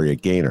plays Gloria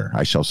Gaynor.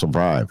 I shall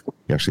survive.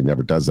 He actually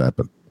never does that,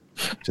 but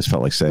just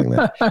felt like saying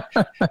that.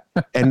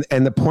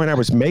 and the point I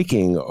was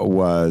making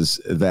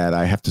was that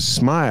I have to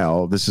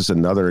smile. This is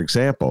another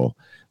example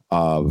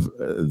of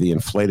the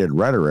inflated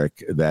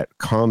rhetoric that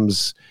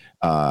comes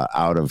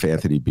out of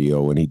Anthony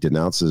Beal when he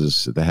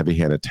denounces the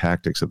heavy-handed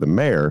tactics of the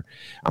mayor.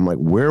 I'm like,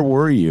 where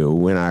were you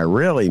when I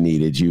really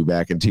needed you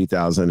back in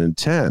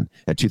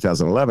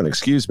 2011,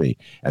 excuse me.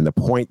 And the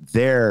point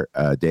there,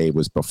 Dave,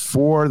 was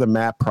before the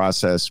map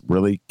process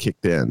really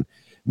kicked in.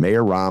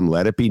 Mayor Rahm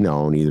let it be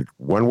known, either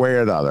one way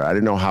or the other, I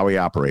didn't know how he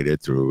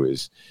operated, through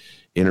his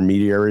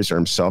intermediaries or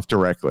himself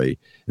directly,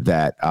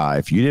 that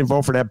if you didn't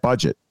vote for that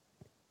budget,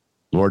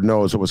 Lord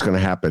knows what was going to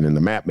happen in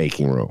the map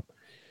making room.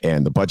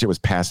 And the budget was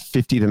passed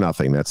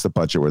 50-0. That's the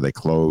budget where they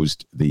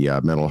closed the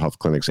mental health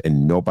clinics,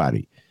 and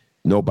nobody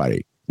in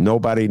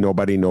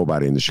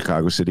the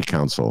Chicago City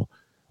Council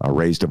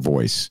raised a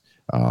voice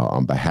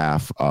on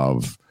behalf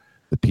of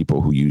the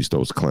people who used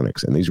those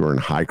clinics. And these were in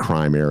high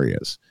crime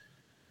areas,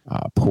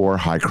 poor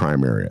high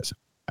crime areas.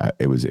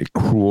 It was a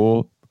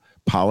cruel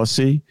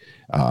policy,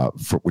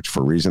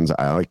 for reasons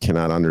I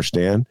cannot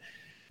understand.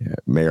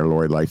 Mayor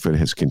Lori Lightfoot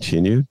has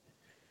continued,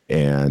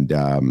 and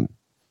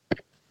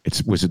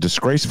it was a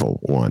disgraceful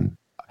one.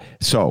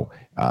 So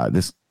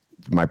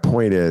my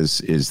point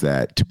is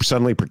that to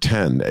suddenly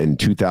pretend in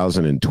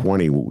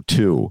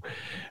 2022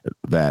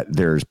 that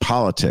there's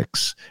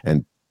politics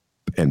and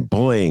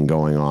bullying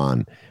going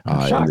on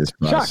in this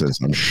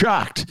process, I'm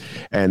shocked.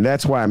 And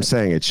that's why I'm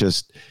saying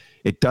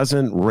it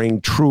doesn't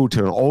ring true to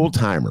an old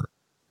timer.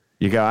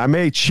 I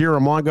may cheer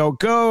him on,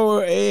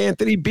 go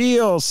Anthony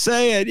Beal,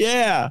 say it,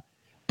 yeah.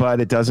 But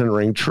it doesn't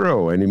ring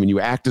true. And when you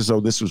act as though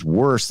this was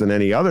worse than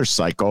any other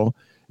cycle,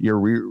 you're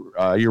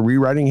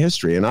rewriting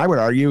history. And I would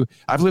argue,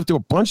 I've lived through a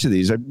bunch of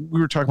these. We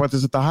were talking about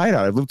this at the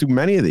Hideout. I've lived through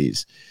many of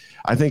these.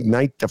 I think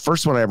the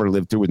first one I ever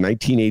lived through was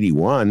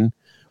 1981,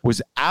 was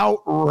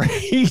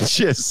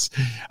outrageous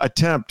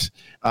attempt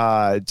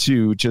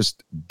to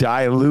just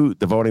dilute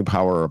the voting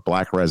power of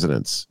black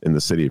residents in the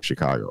city of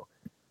Chicago.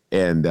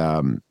 And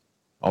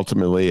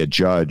ultimately, a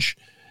judge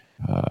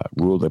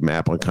ruled the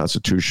map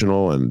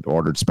unconstitutional and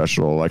ordered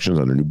special elections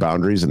under new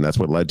boundaries. And that's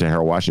what led to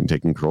Harold Washington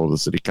taking control of the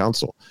city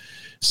council.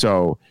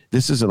 So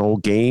this is an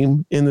old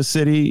game in the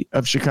city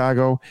of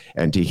Chicago.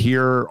 And to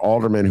hear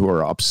aldermen who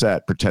are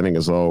upset pretending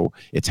as though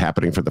it's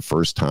happening for the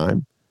first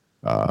time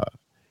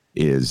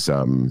is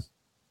a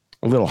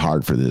little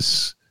hard for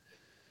this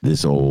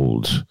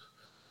old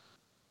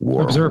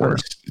war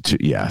horse.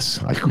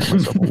 Yes, I call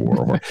myself a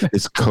war horse.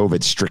 This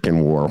COVID-stricken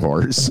war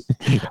horse,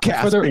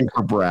 gasping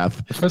for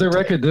breath. For the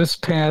record, this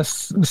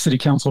passed the city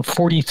council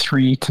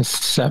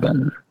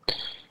 43-7.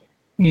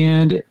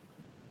 And,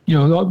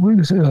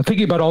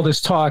 thinking about all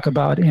this talk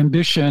about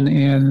ambition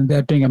and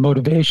that being a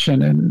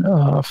motivation and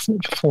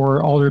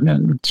for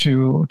aldermen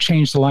to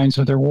change the lines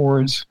of their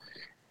wards,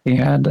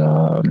 and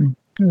the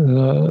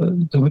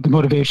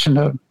motivation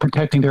of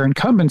protecting their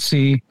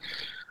incumbency,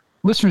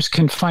 listeners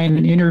can find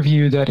an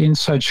interview that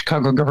Inside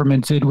Chicago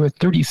Government did with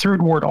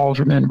 33rd Ward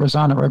Alderman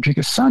Rosanna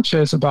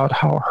Rodriguez-Sanchez about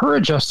how her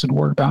adjusted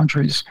ward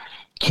boundaries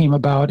came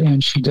about,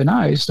 and she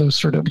denies those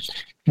sort of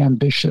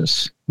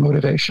ambitious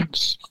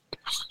motivations.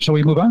 Shall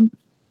we move on?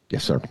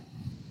 Yes, sir.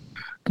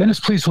 Dennis,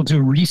 please, we'll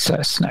do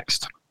recess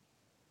next.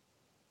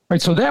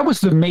 right, so that was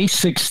the May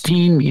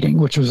 16 meeting,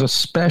 which was a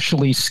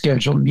specially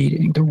scheduled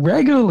meeting. The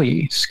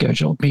regularly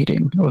scheduled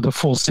meeting of the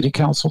full city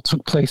council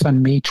took place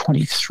on May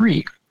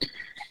 23.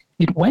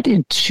 It went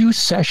in 2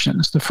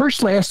 sessions. The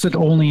first lasted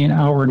only an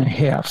hour and a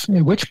half,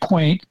 at which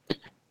point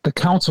the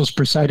council's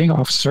presiding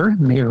officer,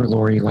 Mayor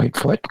Lori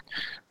Lightfoot,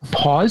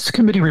 paused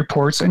committee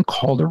reports and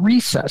called a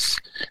recess.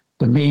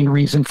 The main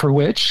reason for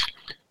which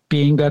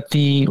being that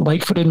the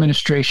Lightfoot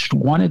administration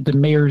wanted the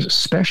mayor's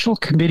special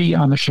committee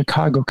on the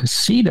Chicago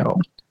casino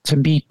to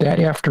meet that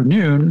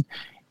afternoon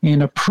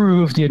and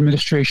approve the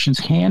administration's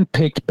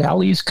hand-picked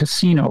Bally's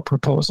Casino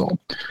proposal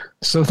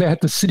so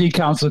that the city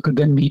council could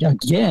then meet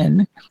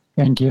again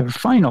and give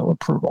final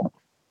approval.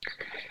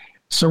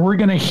 So we're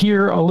going to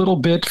hear a little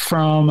bit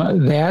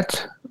from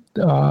that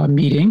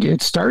meeting.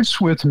 It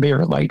starts with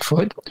Mayor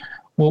Lightfoot.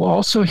 We'll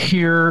also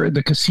hear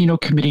the casino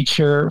committee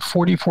chair,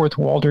 44th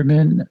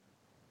Alderman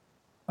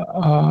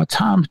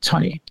Tom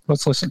Tunney.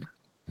 Let's listen.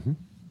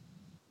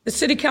 The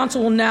City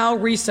Council will now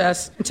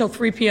recess until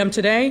 3 p.m.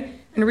 today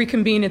and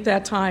reconvene at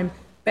that time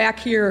back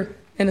here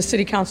in the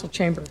City Council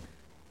chamber.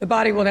 The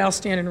body will now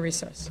stand in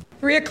recess.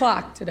 3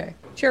 o'clock today.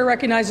 Chair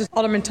recognizes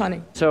Alderman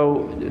Tunney.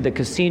 So the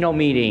casino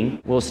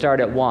meeting will start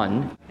at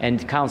 1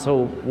 and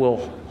council will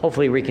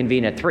hopefully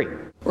reconvene at 3.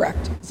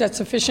 Correct. Is that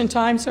sufficient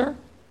time, sir?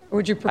 Or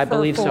would you prefer 4? I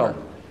believe so.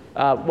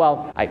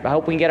 Well, I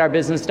hope we can get our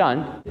business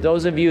done.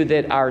 Those of you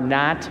that are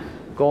not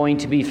going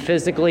to be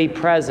physically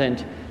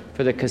present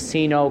for the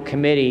casino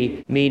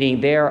committee meeting,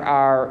 there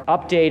are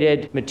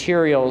updated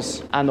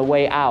materials on the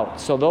way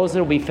out. So those that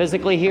will be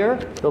physically here,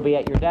 they'll be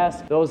at your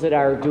desk. Those that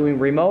are doing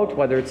remote,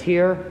 whether it's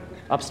here,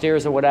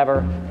 upstairs or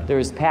whatever,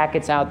 there's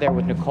packets out there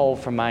with Nicole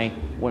from my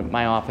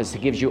office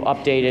that gives you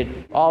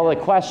updated all the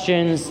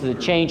questions, the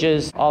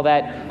changes, all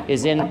that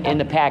is in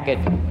the packet.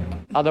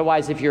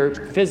 Otherwise, if you're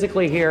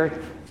physically here,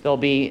 there'll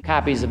be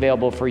copies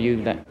available for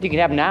you that you can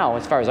have now,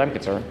 as far as I'm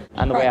concerned,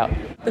 on the way out.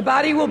 The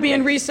body will be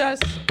in recess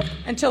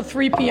until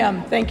 3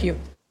 p.m. Thank you.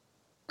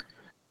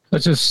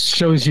 That just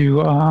shows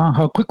you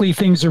how quickly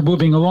things are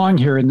moving along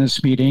here in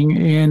this meeting.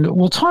 And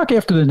we'll talk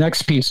after the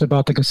next piece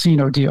about the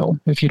casino deal,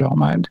 if you don't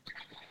mind,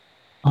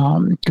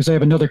 because I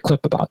have another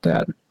clip about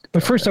that.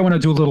 But first, I want to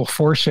do a little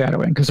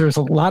foreshadowing because there's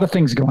a lot of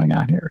things going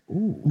on here.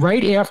 Ooh.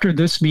 Right after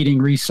this meeting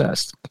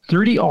recessed,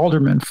 30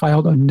 aldermen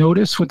filed a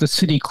notice with the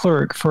city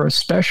clerk for a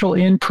special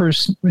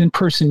in-person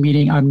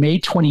meeting on May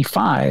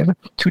 25,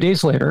 2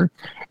 days later,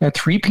 at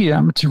 3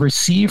 p.m. to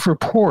receive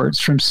reports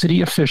from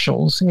city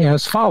officials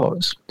as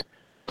follows.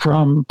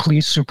 From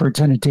Police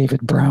Superintendent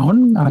David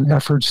Brown on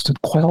efforts to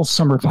quell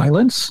summer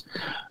violence,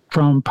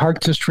 from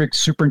Park District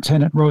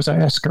Superintendent Rosa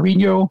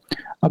Escarino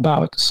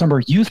about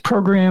summer youth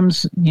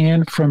programs,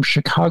 and from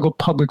Chicago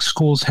Public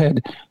Schools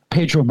head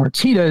Pedro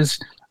Martinez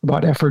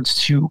about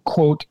efforts to,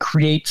 quote,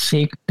 create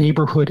safe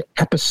neighborhood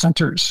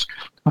epicenters,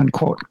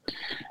 unquote.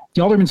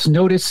 The alderman's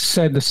notice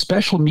said the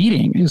special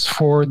meeting is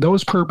for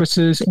those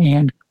purposes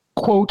and,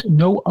 quote,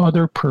 no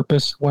other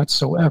purpose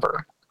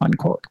whatsoever,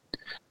 unquote.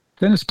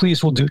 Dennis,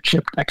 please, we'll do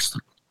Chip next.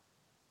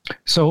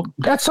 So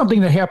that's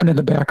something that happened in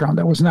the background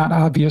that was not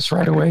obvious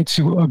right away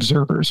to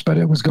observers, but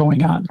it was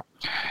going on.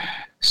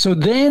 So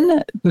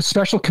then the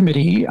special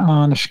committee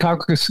on the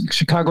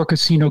Chicago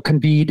Casino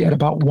convened at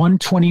about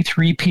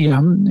 1:23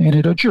 p.m. and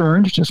it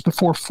adjourned just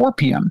before 4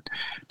 p.m.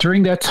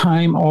 During that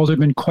time,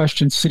 aldermen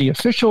questioned city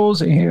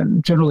officials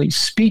and generally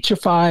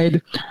speechified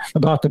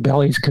about the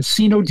Bally's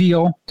Casino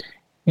deal.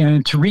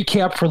 And to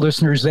recap for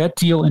listeners, that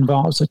deal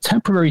involves a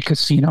temporary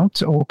casino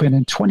to open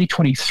in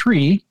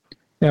 2023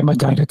 at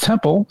Medina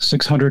Temple,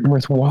 600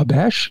 North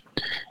Wabash,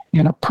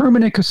 and a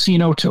permanent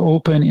casino to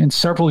open in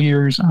several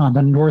years on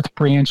the north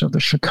branch of the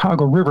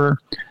Chicago River,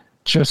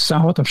 just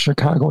south of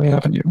Chicago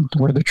Avenue,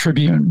 where the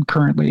Tribune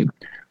currently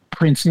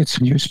prints its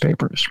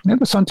newspapers, and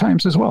the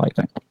Sun-Times as well, I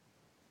think.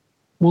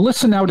 We'll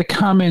listen now to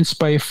comments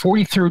by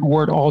 43rd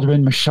Ward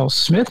Alderman Michelle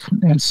Smith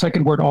and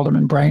 2nd Ward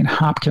Alderman Brian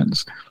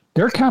Hopkins.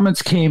 Their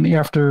comments came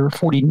after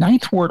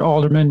 49th Ward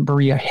Alderman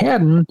Maria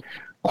Haddon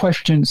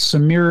questioned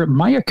Samir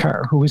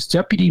Mayakar, who is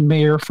Deputy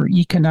Mayor for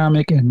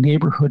Economic and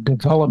Neighborhood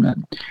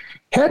Development.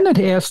 Haddon had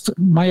asked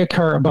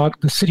Mayakar about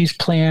the city's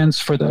plans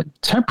for the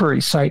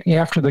temporary site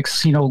after the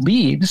casino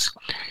leaves,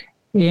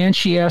 and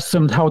she asked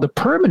him how the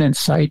permanent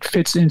site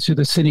fits into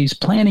the city's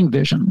planning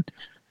vision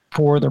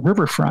for the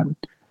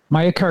riverfront.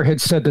 Mayakar had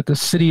said that the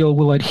city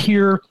will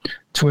adhere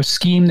to a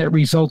scheme that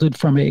resulted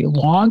from a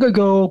long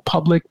ago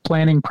public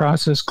planning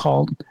process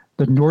called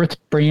the North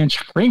Branch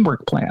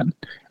Framework Plan,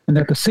 and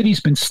that the city's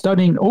been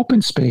studying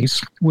open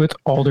space with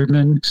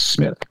Alderman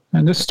Smith.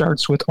 And this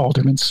starts with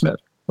Alderman Smith.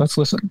 Let's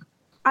listen.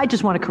 I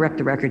just want to correct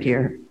the record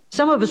here.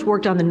 Some of us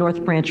worked on the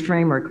North Branch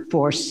Framework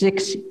for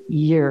 6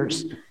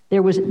 years.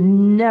 There was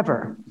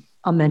never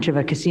a mention of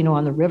a casino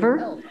on the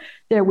river.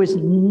 There was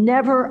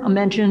never a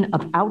mention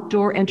of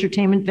outdoor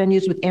entertainment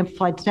venues with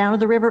amplified sound of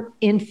the river.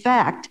 In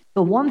fact,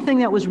 the one thing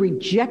that was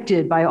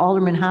rejected by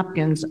Alderman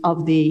Hopkins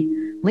of the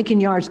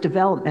Lincoln Yards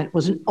development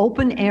was an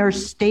open air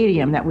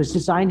stadium that was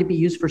designed to be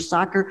used for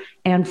soccer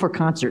and for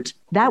concerts.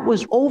 That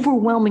was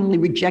overwhelmingly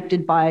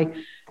rejected by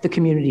the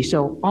community.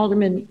 So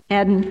Alderman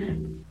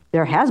Haddon,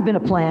 There has been a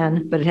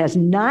plan, but it has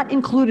not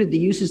included the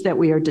uses that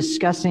we are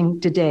discussing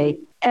today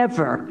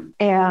ever.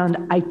 And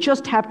I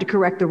just have to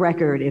correct the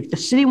record. If the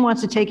city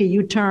wants to take a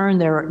U-turn,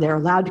 they're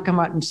allowed to come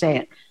out and say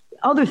it.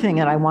 The other thing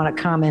that I want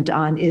to comment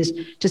on is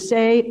to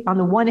say, on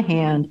the one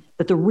hand,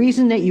 that the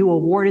reason that you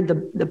awarded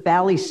the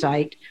Valley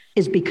site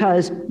is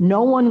because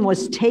no one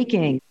was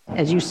taking,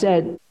 as you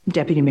said,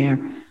 Deputy Mayor,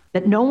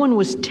 that no one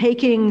was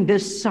taking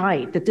this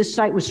site, that this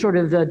site was sort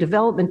of the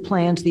development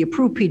plans, the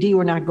approved PD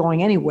were not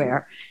going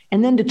anywhere.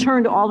 And then to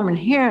turn to Alderman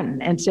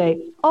Hannon and say,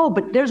 oh,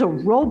 but there's a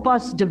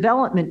robust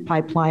development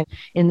pipeline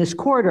in this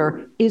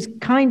corridor is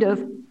kind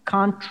of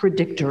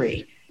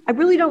contradictory. I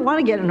really don't want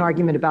to get in an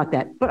argument about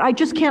that, but I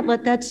just can't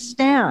let that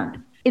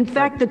stand. In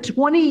fact, the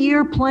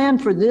 20-year plan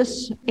for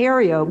this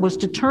area was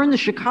to turn the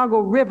Chicago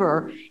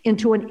River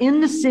into an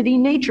in-the-city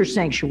nature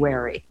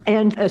sanctuary,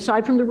 and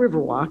aside from the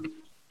Riverwalk.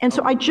 And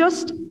so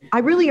I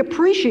really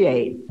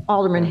appreciate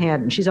Alderman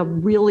Haddon. She's a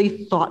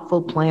really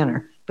thoughtful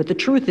planner. But the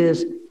truth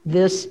is,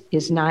 this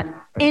is not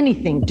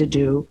anything to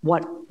do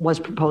what was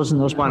proposed in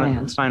those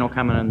plans. Final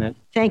comment on that.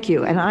 Thank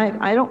you. And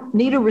I don't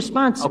need a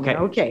response. Okay.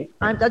 Okay.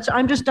 I'm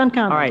just done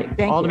commenting. All right.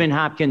 Thank Alderman you.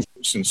 Hopkins.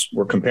 Since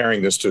we're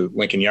comparing this to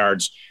Lincoln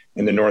Yards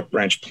and the North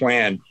Branch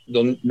Plan,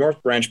 the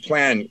North Branch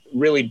Plan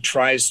really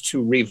tries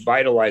to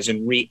revitalize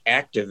and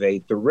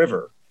reactivate the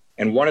river.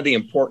 And one of the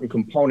important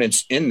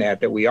components in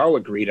that we all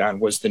agreed on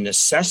was the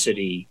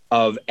necessity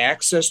of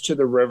access to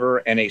the river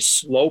and a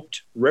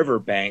sloped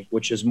riverbank,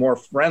 which is more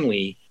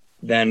friendly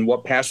than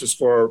what passes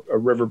for a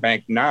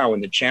riverbank now in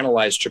the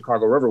channelized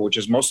Chicago River, which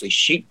is mostly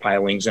sheet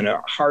pilings and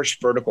a harsh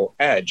vertical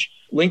edge.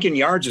 Lincoln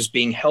Yards is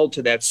being held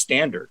to that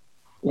standard.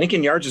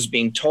 Lincoln Yards is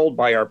being told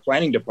by our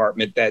planning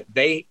department that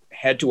they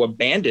had to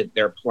abandon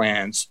their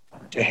plans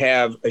to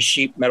have a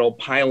sheet metal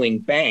piling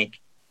bank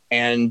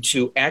and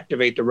to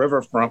activate the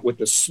riverfront with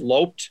a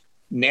sloped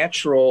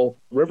natural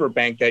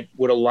riverbank that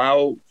would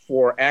allow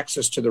for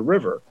access to the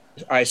river.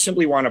 I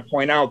simply want to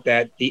point out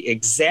that the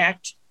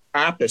exact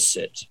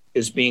opposite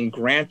is being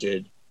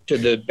granted to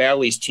the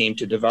Bally's team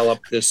to develop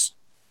this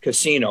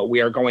casino. We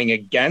are going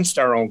against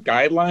our own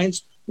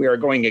guidelines. We are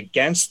going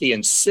against the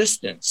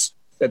insistence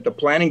that the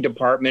planning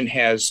department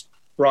has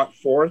brought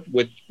forth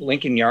with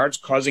Lincoln Yards,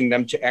 causing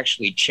them to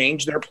actually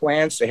change their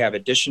plans to have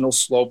additional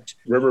sloped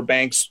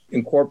riverbanks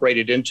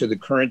incorporated into the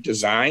current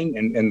design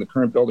and the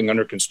current building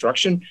under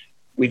construction.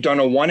 We've done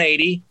a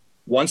 180,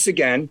 once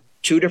again,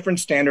 two different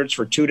standards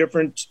for two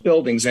different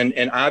buildings.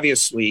 And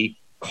obviously,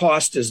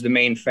 cost is the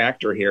main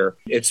factor here.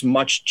 It's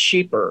much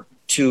cheaper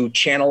to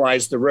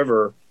channelize the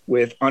river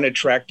with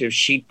unattractive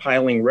sheet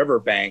piling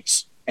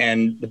riverbanks.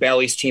 And the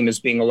Bally's team is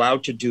being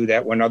allowed to do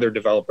that when other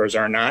developers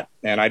are not.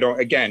 And I don't,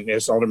 again,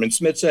 as Alderman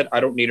Smith said, I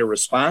don't need a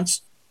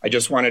response. I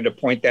just wanted to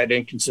point that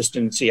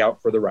inconsistency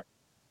out for the record.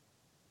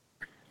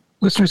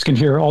 Listeners can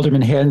hear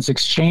Alderman Haddon's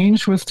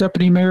exchange with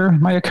Deputy Mayor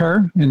Maya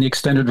Carr in the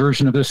extended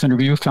version of this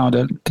interview found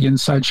at the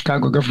Inside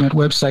Chicago Government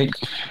website,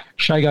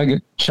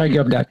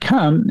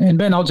 chigov.com. And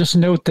Ben, I'll just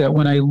note that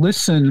when I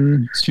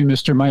listen to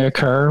Mr. Maya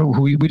Carr,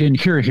 who we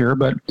didn't hear here,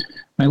 but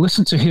when I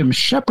listen to him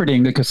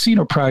shepherding the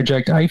casino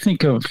project, I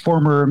think of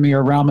former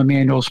Mayor Rahm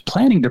Emanuel's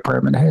planning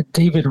department head,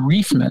 David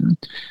Reifman,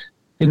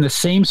 in the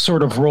same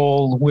sort of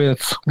role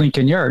with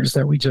Lincoln Yards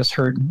that we just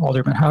heard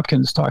Alderman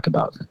Hopkins talk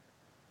about.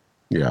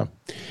 Yeah.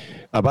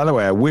 By the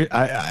way,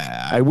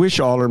 I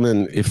wish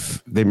aldermen,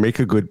 if they make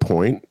a good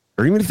point,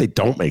 or even if they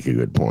don't make a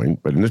good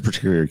point, but in this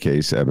particular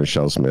case,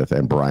 Michelle Smith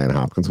and Brian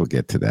Hopkins, will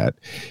get to that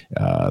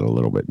in a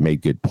little bit,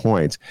 made good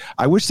points.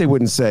 I wish they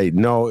wouldn't say,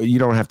 no, you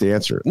don't have to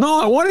answer. No,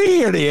 I want to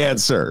hear the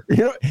answer.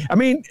 You know, I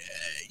mean,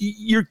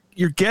 you're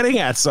getting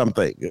at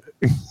something.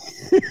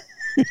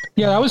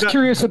 Yeah, I was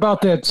curious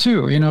about that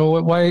too. You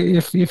know, why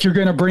if you're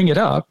going to bring it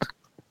up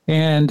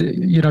and,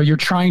 you know, you're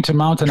trying to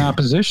mount an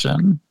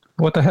opposition,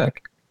 what the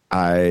heck?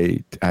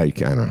 I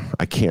don't know.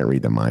 I can't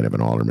read the mind of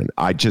an alderman.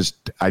 I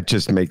just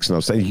makes no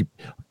sense.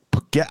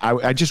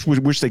 I just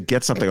wish they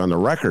get something on the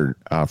record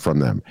from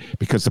them,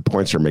 because the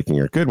points they're making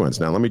are good ones.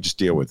 Now, let me just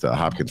deal with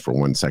Hopkins for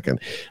 1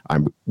 second.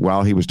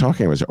 While he was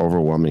talking, I was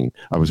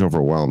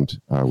overwhelmed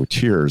with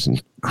tears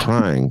and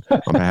crying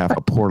on behalf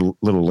of poor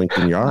little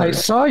Lincoln Yards. I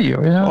saw you.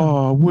 Yeah.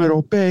 Oh,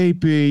 widow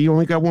baby, you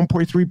only got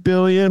 $1.3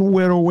 billion,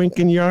 widow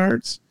Lincoln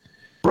Yards.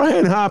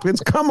 Brian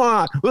Hopkins, come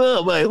on.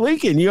 Well, my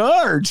Lincoln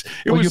Yards.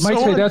 Well, you might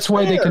say that's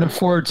why they can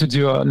afford to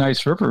do a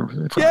nice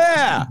river.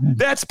 Yeah,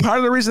 that's part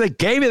of the reason they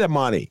gave you the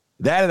money.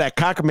 That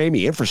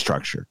cockamamie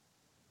infrastructure.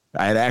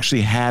 I had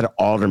actually had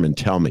aldermen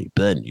tell me,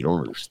 Ben, you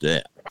don't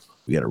understand.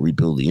 We got to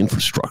rebuild the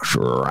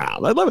infrastructure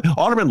around. I love it.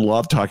 Aldermen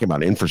love talking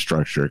about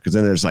infrastructure, because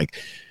then there's like,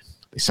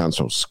 they sound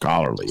so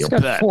scholarly. It's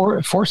got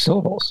four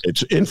syllables.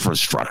 It's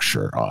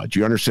infrastructure. Do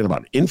you understand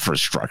about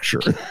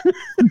infrastructure?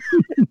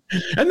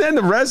 And then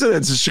the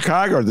residents of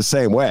Chicago are the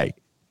same way.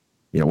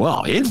 You know,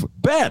 well,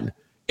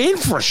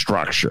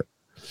 infrastructure.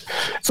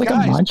 It's like a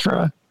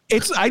mantra.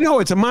 I know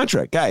it's a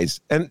mantra, guys.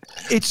 And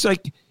it's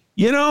like,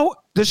 you know,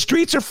 the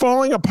streets are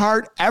falling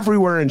apart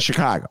everywhere in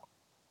Chicago.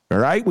 All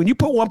right. When you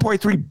put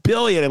 $1.3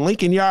 billion in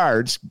Lincoln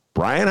Yards,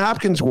 Brian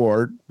Hopkins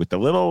Ward, with the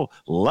little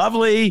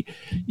lovely,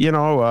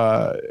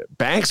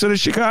 banks of the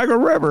Chicago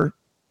River,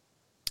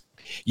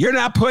 you're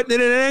not putting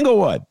it in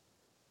Englewood.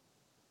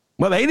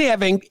 Well, they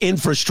didn't have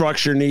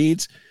infrastructure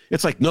needs.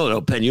 It's like, no,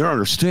 Ben, you don't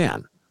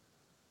understand.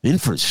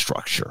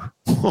 Infrastructure.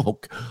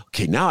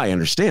 Okay, now I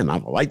understand. Now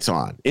the light's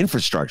on.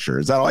 Infrastructure.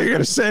 Is that all you're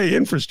going to say?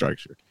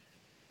 Infrastructure.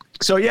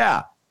 So,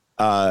 yeah.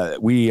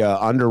 We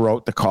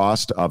underwrote the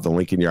cost of the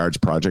Lincoln Yards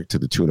project to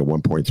the tune of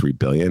 $1.3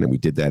 billion, and we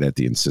did that at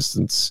the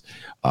insistence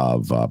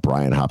of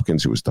Brian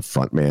Hopkins, who was the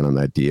front man on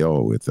that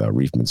deal, with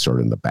Reifman sort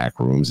of in the back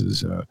rooms,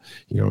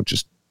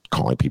 just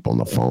calling people on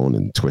the phone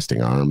and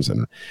twisting arms,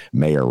 and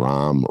Mayor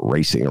Rahm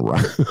racing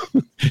around,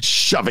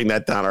 shoving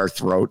that down our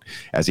throat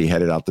as he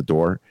headed out the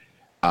door.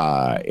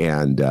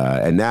 And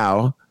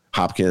now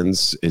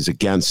Hopkins is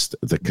against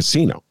the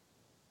casino.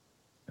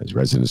 His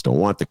residents don't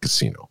want the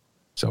casino.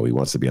 So he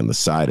wants to be on the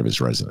side of his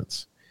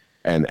residents.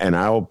 And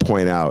I will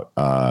point out,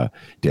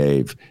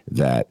 Dave,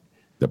 that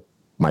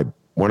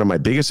one of my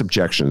biggest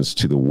objections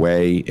to the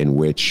way in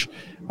which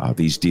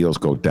these deals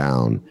go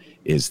down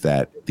is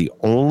that the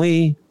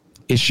only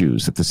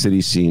issues that the city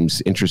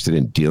seems interested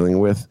in dealing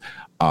with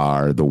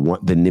are the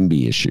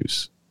NIMBY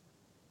issues.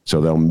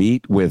 So they'll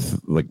meet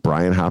with like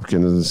Brian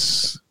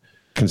Hopkins'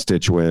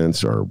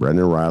 constituents or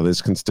Brendan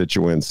Riley's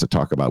constituents to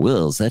talk about,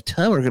 well, is that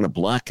tower going to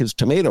block his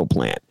tomato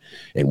plant?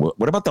 And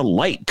what about the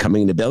light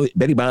coming to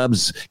Betty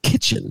Bob's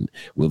kitchen?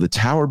 Will the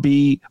tower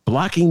be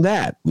blocking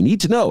that? We need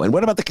to know. And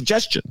what about the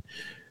congestion?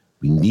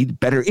 We need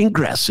better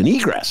ingress and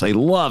egress. I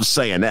love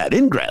saying that.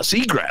 Ingress,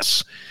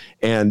 egress.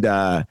 And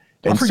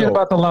don't forget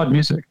about the loud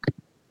music.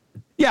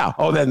 Yeah.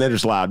 Oh, then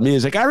there's loud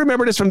music. I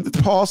remember this from the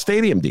Paul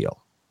Stadium deal.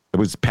 It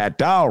was Pat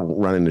Dow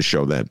running the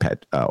show then,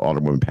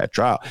 Alderwoman Pat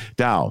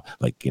Dow.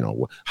 Like,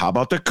 how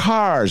about the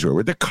cars? Where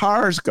would the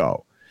cars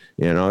go?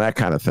 That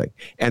kind of thing.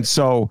 And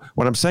so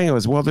what I'm saying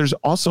is, well, there's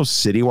also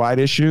citywide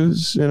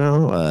issues,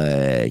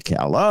 like,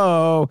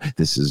 hello,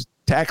 this is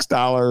tax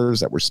dollars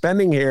that we're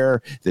spending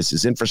here. This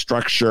is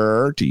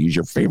infrastructure, to use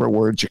your favorite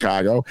word,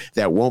 Chicago,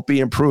 that won't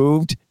be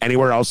improved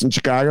anywhere else in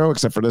Chicago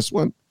except for this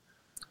one.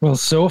 Well,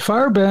 so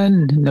far,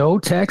 Ben, no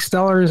tax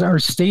dollars are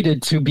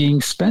stated to being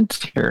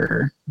spent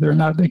here. They're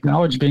not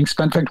acknowledged being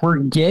spent. In fact, we're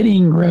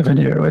getting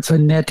revenue. It's a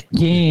net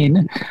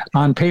gain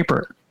on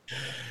paper.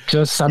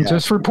 I'm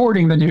just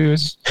reporting the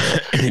news.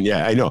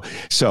 Yeah, I know.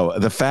 So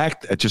the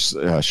fact that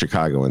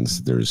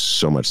Chicagoans, there's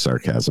so much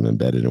sarcasm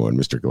embedded in what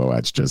Mr.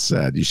 Glowacz just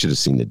said. You should have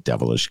seen the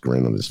devilish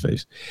grin on his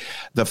face.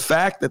 The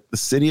fact that the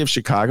city of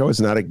Chicago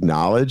is not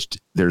acknowledged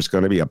there's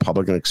going to be a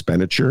public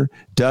expenditure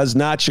does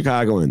not,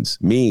 Chicagoans,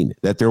 mean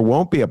that there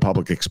won't be a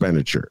public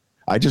expenditure.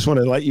 I just want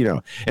to let you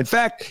know. In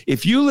fact,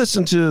 if you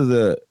listen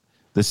to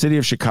the city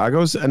of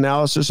Chicago's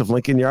analysis of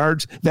Lincoln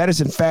Yards, that is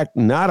in fact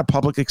not a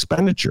public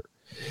expenditure.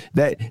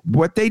 That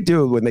what they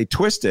do when they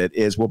twist it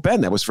is, well, Ben,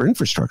 that was for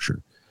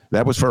infrastructure.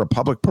 That was for a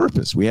public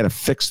purpose. We had to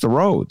fix the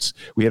roads.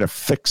 We had to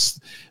fix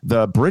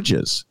the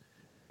bridges,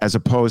 as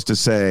opposed to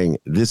saying,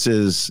 this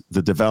is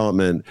the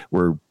development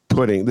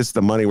this is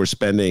the money we're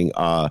spending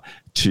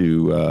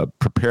to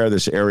prepare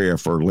this area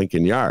for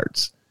Lincoln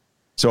Yards.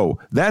 So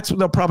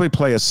they'll probably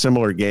play a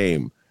similar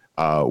game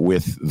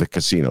with the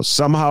casino.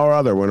 Somehow or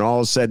other, when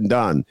all is said and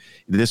done,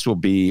 this will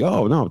be,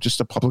 just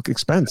a public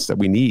expense that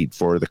we need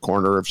for the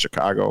corner of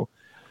Chicago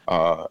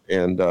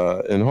and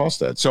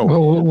Halstead. So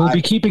we'll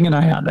be keeping an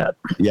eye on that.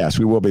 Yes,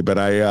 we will be. But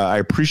I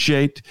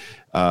appreciate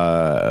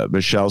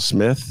Michelle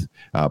Smith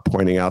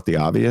pointing out the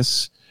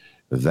obvious,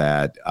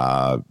 that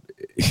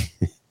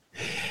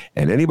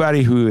and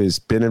anybody who has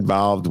been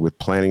involved with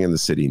planning in the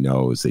city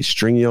knows they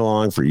string you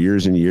along for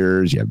years and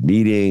years. You have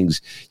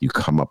meetings. You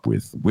come up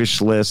with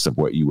wish lists of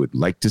what you would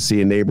like to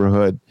see in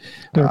neighborhood.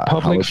 There are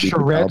public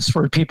charrettes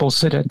where people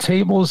sit at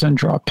tables and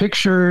draw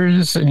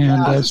pictures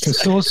and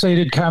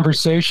facilitated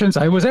conversations.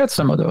 I was at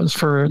some of those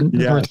for the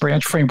North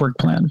Branch Framework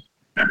Plan.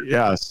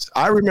 Yes,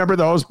 I remember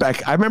those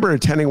back. I remember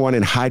attending one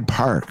in Hyde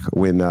Park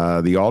when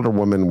the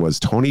alderwoman was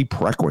Toni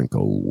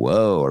Preckwinkle.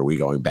 Whoa, are we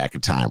going back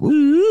in time?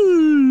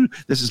 Woo!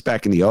 This is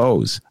back in the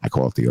O's. I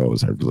call it the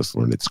O's. I've just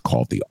learned it's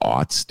called the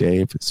aughts,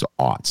 Dave. It's the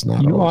aughts,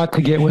 not you O's. Ought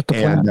to get with the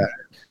plan.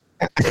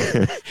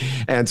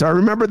 And so I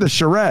remember the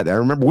charrette. I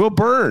remember Will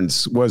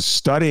Burns was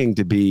studying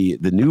to be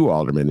the new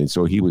alderman. And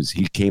so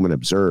he came and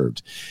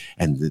observed,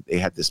 and they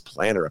had this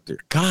planner up there.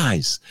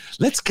 Guys,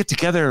 let's get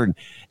together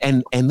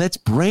and let's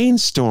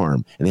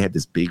brainstorm. And they had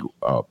this big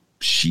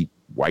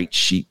white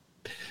sheet.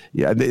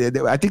 Yeah.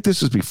 I think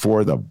this was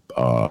before the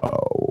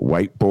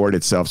whiteboard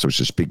itself. So it's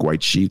just big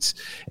white sheets,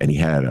 and he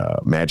had a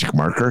magic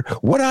marker.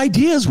 What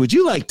ideas would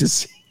you like to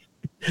see?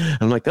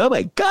 I'm like, oh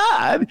my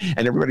God.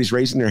 And everybody's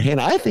raising their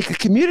hand. I think a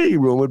community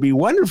room would be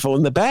wonderful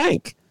in the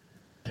bank.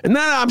 And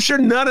I'm sure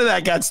none of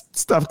that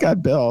stuff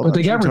got built. But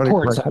they got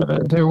reports out of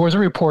it. There was a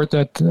report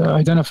that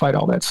identified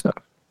all that stuff.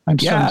 I'm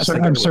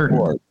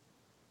certain.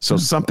 So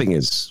something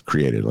is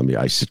created.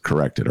 I should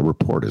correct it. A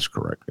report is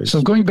correct.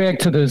 So going back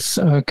to this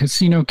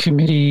casino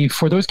committee,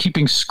 for those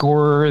keeping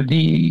score,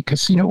 the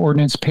casino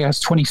ordinance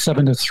passed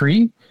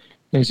 27-3.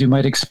 As you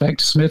might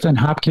expect, Smith and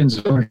Hopkins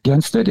voted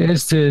against it,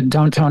 as did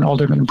downtown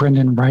Alderman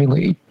Brendan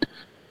Riley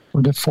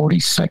for the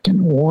 42nd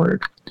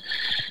Ward.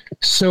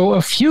 So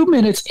a few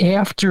minutes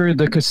after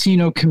the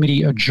Casino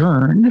Committee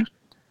adjourned,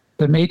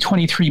 the May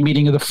 23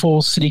 meeting of the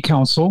full City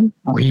Council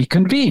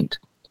reconvened.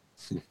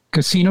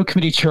 Casino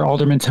Committee Chair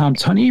Alderman Tom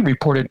Tunney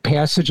reported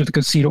passage of the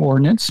casino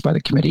ordinance by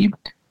the committee.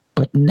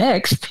 But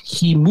next,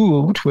 he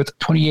moved with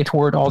 28th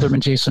Ward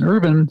Alderman Jason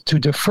Urban to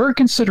defer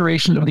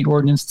consideration of the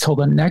ordinance till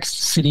the next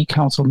City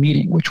Council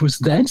meeting, which was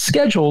then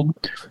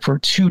scheduled for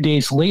 2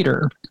 days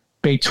later,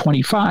 May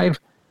 25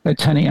 at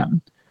 10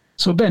 a.m.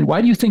 So, Ben,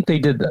 why do you think they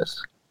did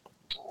this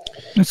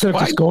instead of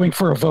just going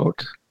for a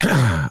vote?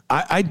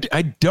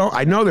 I don't.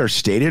 I know their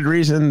stated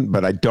reason,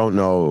 but I don't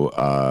know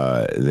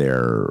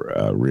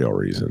their real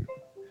reason.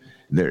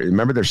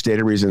 Remember their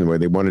stated reason where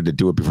they wanted to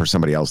do it before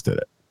somebody else did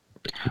it.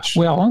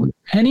 Well,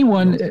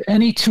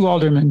 any two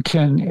aldermen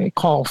can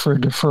call for a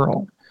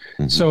deferral.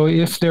 Mm-hmm. So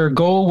if their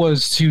goal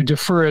was to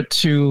defer it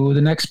to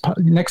the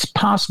next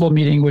possible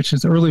meeting, which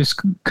is the earliest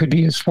could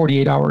be as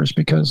 48 hours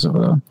because of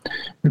a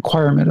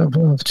requirement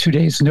of 2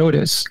 days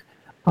notice,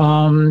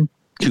 then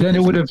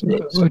it would have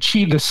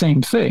achieved the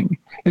same thing.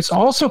 It's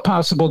also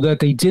possible that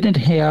they didn't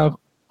have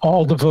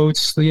all the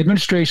votes. The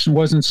administration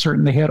wasn't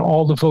certain they had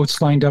all the votes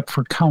lined up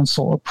for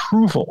council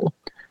approval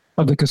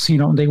of the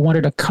casino, and they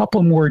wanted a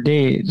couple more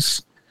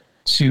days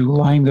to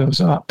line those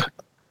up.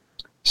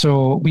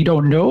 So we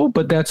don't know,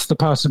 but that's the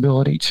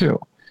possibility too.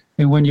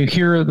 And when you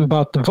hear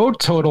about the vote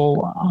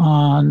total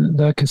on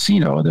the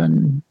casino,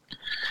 then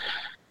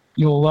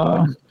you'll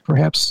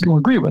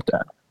agree with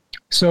that.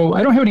 So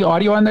I don't have any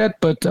audio on that,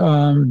 but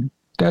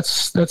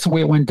that's the way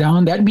it went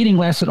down. That meeting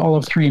lasted all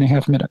of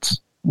 3.5 minutes,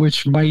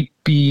 which might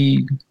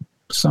be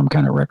some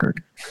kind of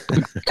record.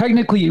 But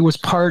technically, it was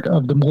part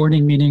of the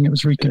morning meeting. It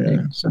was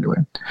reconvened. Yeah. So anyway,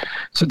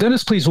 so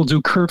Dennis, please, we'll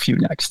do curfew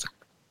next.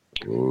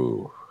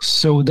 Ooh.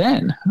 So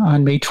then,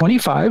 on May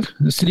 25,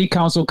 the City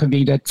Council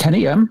convened at 10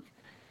 a.m.,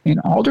 and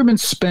aldermen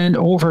spent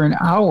over an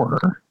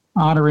hour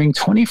honoring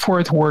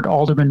 24th Ward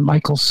Alderman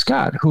Michael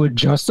Scott, who had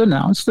just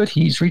announced that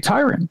he's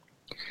retiring.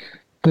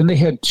 Then they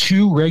had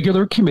 2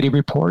 regular committee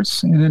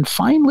reports, and then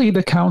finally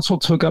the council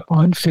took up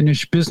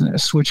unfinished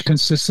business, which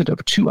consisted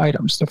of 2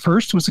 items. The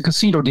first was the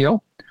casino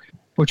deal,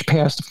 which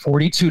passed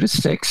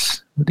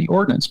 42-6. The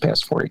ordinance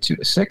passed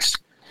 42-6.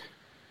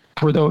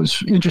 For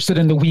those interested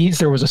in the weeds,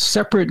 there was a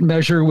separate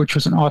measure, which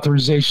was an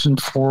authorization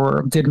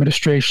for the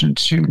administration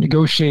to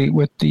negotiate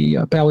with the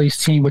Bally's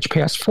team, which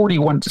passed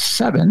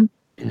 41-7.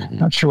 Mm-hmm.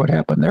 Not sure what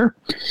happened there.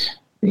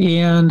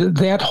 And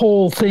that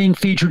whole thing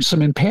featured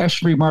some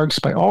impassioned remarks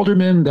by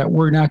aldermen that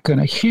we're not going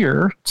to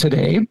hear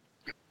today.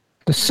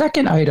 The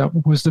second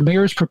item was the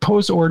mayor's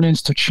proposed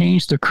ordinance to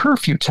change the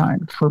curfew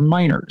time for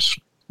minors.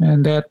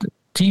 And that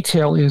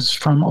detail is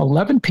from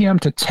 11 p.m.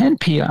 to 10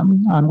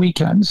 p.m. on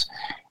weekends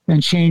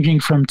and changing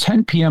from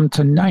 10 p.m.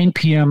 to 9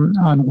 p.m.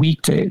 on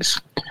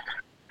weekdays.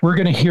 We're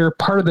going to hear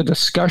part of the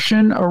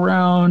discussion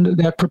around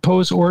that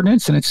proposed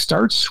ordinance, and it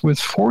starts with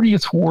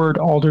 40th Ward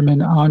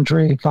Alderman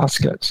Andre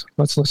Vasquez.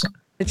 Let's listen.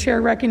 The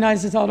chair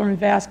recognizes Alderman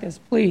Vasquez.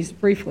 Please,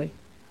 briefly.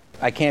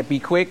 I can't be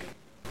quick.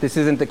 This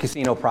isn't the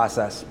casino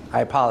process.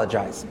 I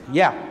apologize.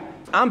 Yeah,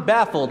 I'm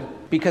baffled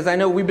because I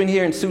know we've been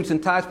here in suits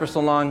and ties for so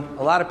long.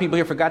 A lot of people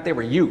here forgot they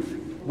were youth.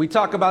 We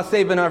talk about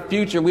saving our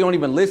future. We don't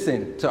even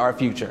listen to our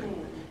future.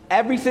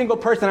 Every single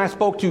person I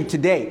spoke to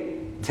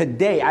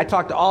today, I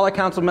talked to all the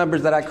council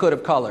members that I could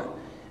of color.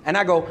 And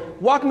I go,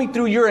 walk me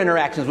through your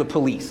interactions with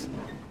police.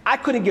 I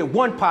couldn't get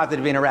one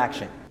positive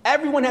interaction.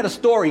 Everyone had a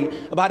story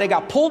about how they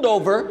got pulled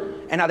over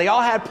and how they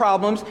all had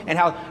problems and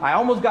how I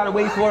almost got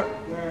away for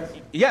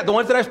it. Yeah, the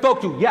ones that I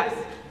spoke to, yes.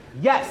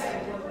 Yes,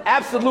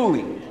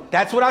 absolutely.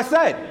 That's what I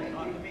said.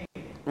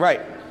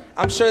 Right.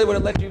 I'm sure they would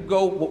have let you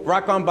go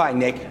rock on by,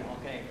 Nick.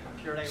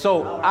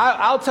 So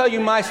I'll tell you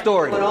my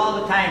story. But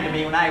all the time to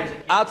me when I was a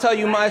kid. I'll tell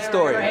you my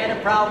story. I had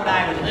a problem when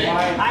I was a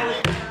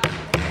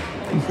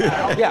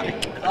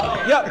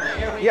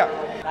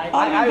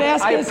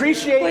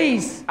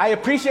kid. I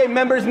appreciate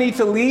members need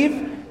to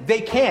leave.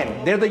 They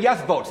can. They're the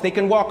yes votes. They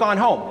can walk on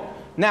home.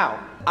 Now,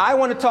 I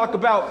want to talk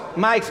about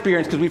my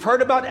experience because we've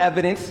heard about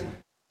evidence.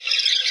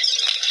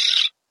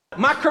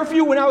 My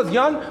curfew when I was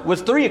young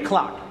was 3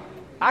 o'clock.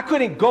 I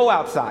couldn't go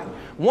outside.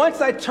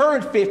 Once I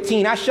turned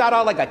 15, I shot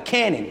out like a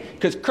cannon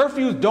because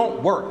curfews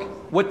don't work.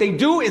 What they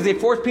do is they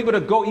force people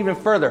to go even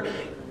further.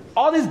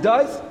 All this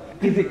does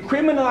is it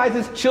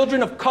criminalizes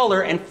children of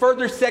color and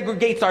further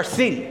segregates our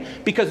city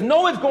because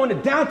no one's going to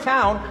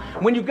downtown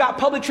when you've got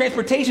public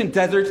transportation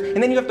deserts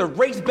and then you have to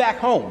race back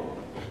home.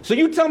 So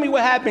you tell me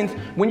what happens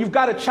when you've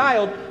got a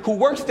child who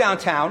works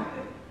downtown,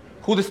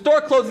 who the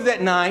store closes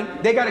at 9,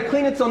 they got to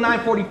clean until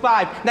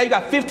 9:45. Now you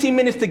got 15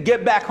 minutes to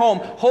get back home,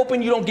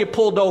 hoping you don't get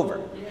pulled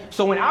over.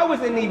 So when I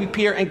was in Navy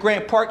Pier and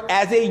Grant Park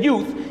as a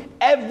youth,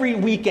 every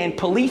weekend,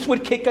 police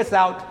would kick us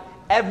out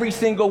every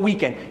single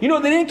weekend. You know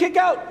what they didn't kick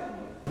out?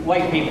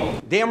 White people.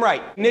 Damn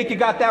right. Nick, you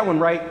got that one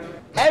right.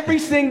 Every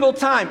single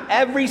time,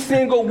 every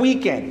single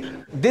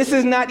weekend. This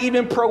is not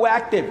even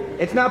proactive.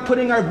 It's not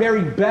putting our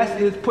very best.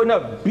 It is putting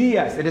up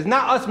BS. It is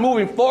not us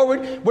moving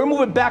forward. We're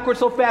moving backwards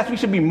so fast we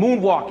should be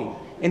moonwalking.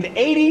 In the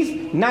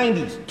 80s,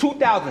 90s,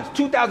 2000s,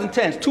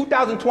 2010s,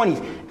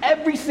 2020s,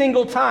 every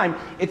single time,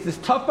 it's this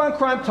tough on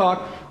crime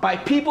talk by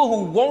people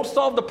who won't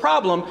solve the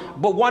problem,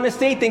 but want to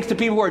say things to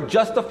people who are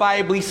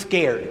justifiably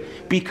scared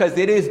because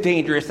it is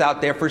dangerous out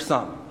there for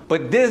some.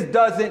 But this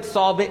doesn't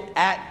solve it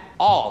at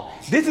all.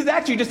 This is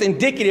actually just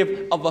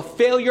indicative of a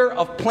failure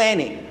of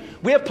planning.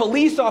 We have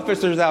police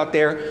officers out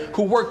there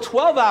who work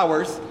 12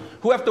 hours,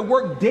 who have to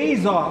work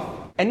days off.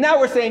 And now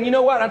we're saying, you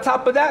know what, on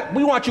top of that,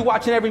 we want you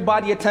watching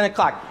everybody at 10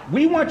 o'clock.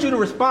 We want you to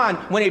respond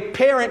when a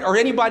parent or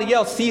anybody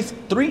else sees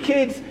 3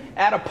 kids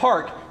at a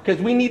park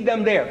because we need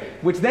them there,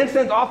 which then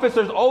sends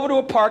officers over to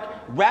a park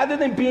rather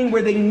than being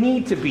where they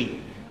need to be.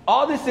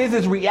 All this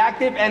is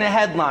reactive and a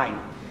headline.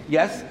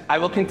 Yes, I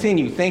will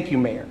continue. Thank you,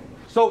 Mayor.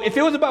 So if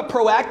it was about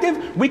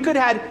proactive, we could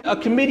have had a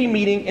committee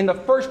meeting in the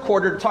first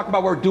quarter to talk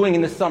about what we're doing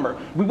in the summer.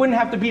 We wouldn't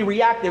have to be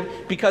reactive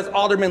because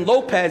Alderman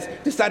Lopez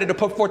decided to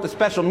put forth a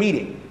special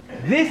meeting.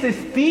 This is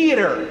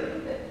theater,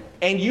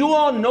 and you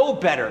all know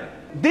better.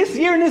 This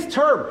year in this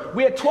term,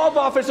 we had 12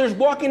 officers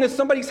walk into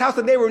somebody's house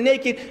and they were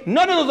naked.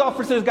 None of those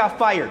officers got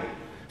fired.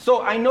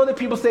 So I know that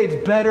people say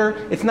it's better,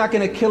 it's not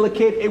going to kill a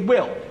kid. It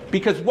will.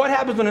 Because what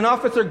happens when an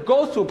officer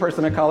goes to a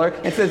person of color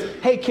and says,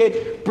 hey,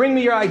 kid, bring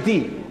me your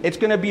ID? It's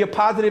going to be a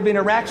positive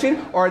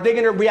interaction, or are they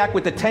going to react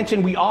with the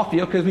tension we all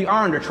feel because we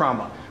are under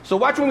trauma? So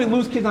watch when we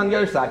lose kids on the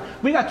other side.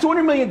 We got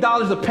 $200 million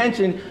of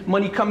pension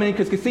money coming in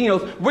because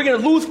casinos. We're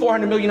going to lose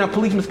 $400 million on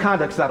police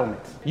misconduct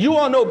settlements. You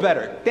all know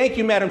better. Thank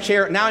you, Madam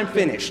Chair. Now I'm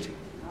finished.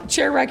 The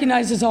chair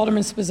recognizes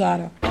Alderman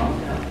Sposato.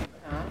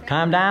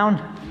 Calm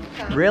down.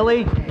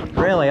 Really?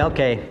 Really?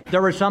 Okay.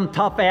 There were some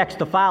tough acts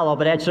to follow,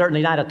 but that's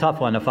certainly not a tough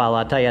one to follow,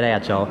 I'll tell you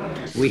that. So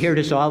we hear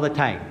this all the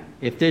time.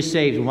 If this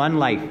saves one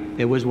life,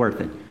 it was worth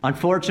it.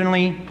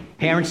 Unfortunately,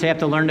 parents have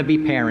to learn to be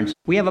parents.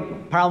 We have a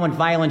problem with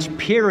violence,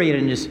 period,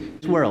 in this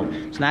world.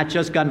 It's not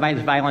just gun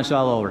violence, violence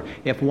all over.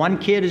 If one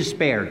kid is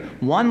spared,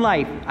 one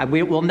life,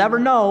 we'll never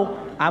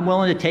know. I'm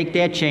willing to take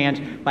that chance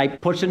by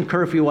pushing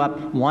curfew up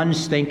one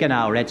stinking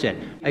hour. That's it.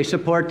 I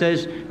support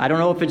this. I don't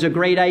know if it's a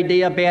great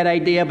idea, bad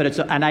idea, but it's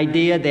an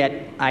idea that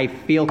I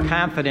feel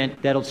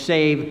confident that'll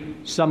save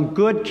some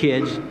good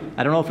kids.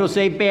 I don't know if it'll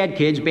save bad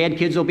kids. Bad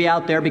kids will be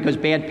out there because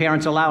bad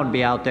parents allow them to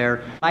be out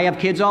there. I have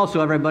kids also,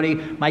 everybody.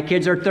 My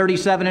kids are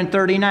 37 and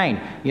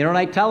 39. You know what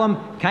I tell them?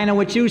 Kind of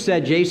what you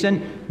said,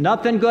 Jason.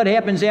 Nothing good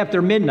happens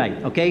after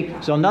midnight, okay?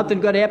 So nothing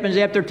good happens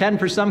after 10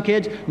 for some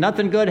kids.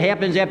 Nothing good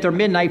happens after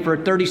midnight for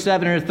a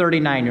 37 and a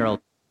 39-year-old.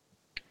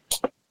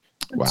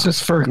 Wow.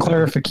 Just for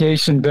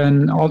clarification,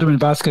 Ben, Alderman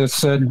Vasquez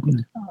said,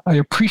 I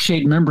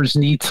appreciate members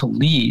need to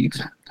leave,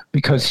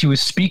 because he was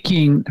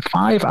speaking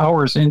 5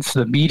 hours into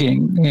the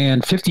meeting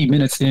and 50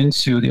 minutes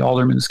into the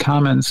alderman's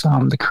comments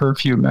on the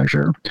curfew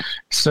measure.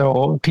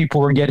 So people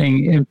were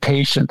getting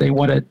impatient. They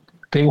wanted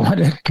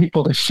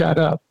people to shut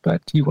up,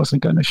 but he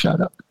wasn't going to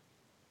shut up.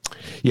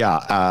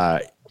 Yeah,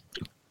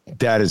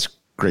 that is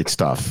great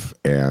stuff.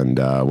 And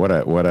what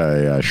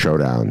a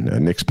showdown.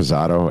 Nick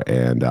Sposato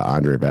and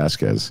Andre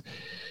Vasquez.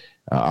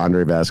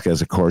 Andre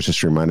Vasquez, of course,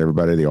 just to remind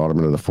everybody, the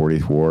alderman of the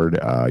 40th Ward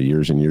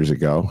years and years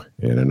ago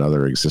in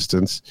another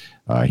existence.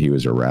 He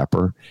was a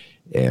rapper,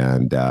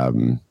 and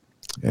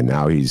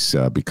now he's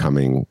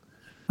becoming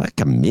like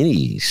a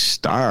mini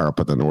star up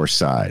at the North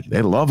Side.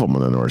 They love him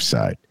on the North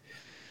Side.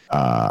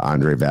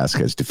 Andre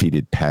Vasquez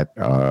defeated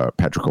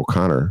Patrick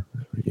O'Connor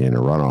in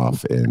a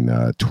runoff in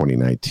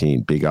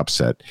 2019. Big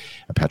upset.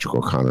 Patrick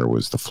O'Connor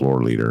was the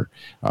floor leader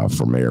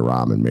for Mayor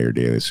Rahm and Mayor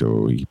Daley,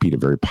 so he beat a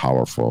very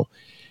powerful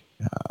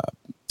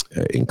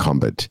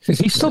incumbent. Is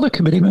he still the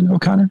committeeman,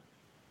 O'Connor?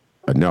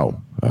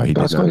 No, he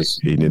did not.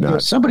 He did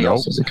not. Somebody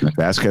else was a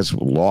committeeman. Vasquez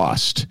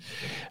lost,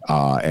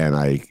 and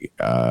I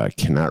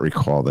cannot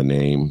recall the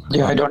name.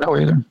 Yeah, I don't know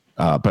either.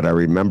 But I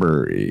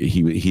remember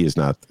he is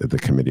not the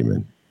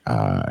committeeman.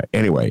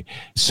 Anyway,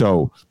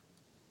 so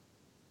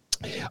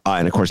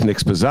and of course Nick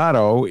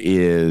Sposato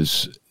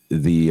is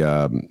the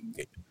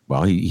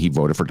he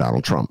voted for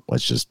Donald Trump.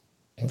 Let's just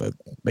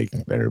make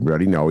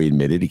everybody know he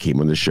admitted. He came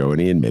on the show and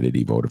he admitted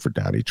he voted for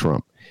Donald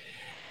Trump.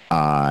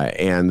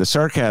 And the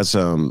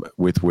sarcasm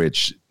with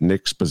which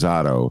Nick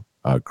Sposato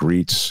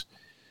greets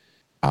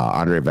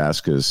Andre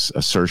Vasquez's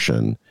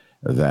assertion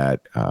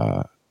that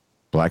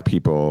black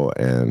people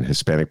and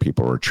Hispanic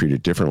people are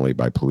treated differently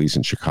by police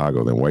in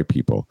Chicago than white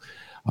people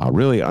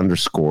really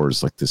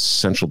underscores like this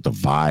central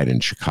divide in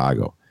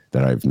Chicago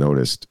that I've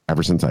noticed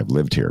ever since I've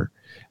lived here.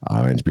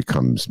 And it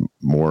becomes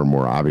more and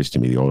more obvious to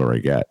me the older I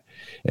get.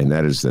 And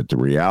that is that the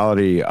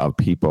reality of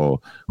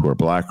people who are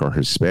black or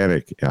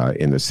Hispanic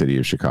in the city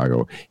of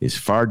Chicago is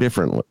far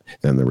different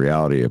than the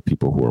reality of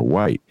people who are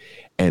white.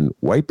 And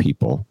white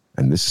people,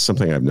 and this is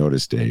something I've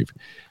noticed, Dave,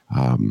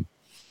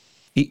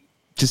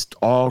 just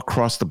all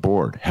across the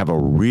board have a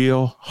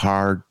real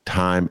hard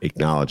time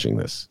acknowledging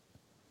this.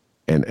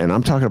 And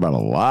I'm talking about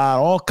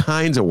all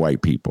kinds of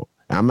white people.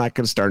 I'm not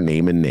going to start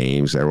naming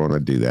names. I don't want to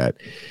do that.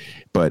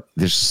 But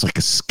there's just like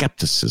a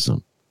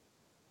skepticism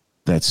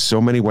that so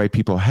many white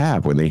people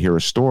have when they hear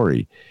a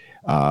story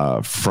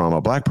from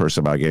a black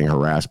person about getting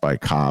harassed by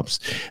cops.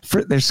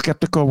 They're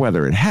skeptical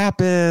whether it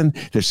happened.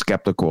 They're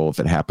skeptical if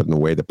it happened the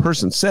way the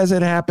person says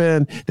it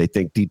happened. They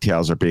think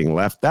details are being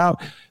left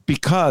out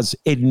because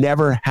it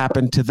never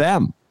happened to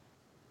them.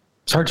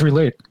 It's hard to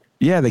relate.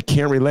 Yeah, they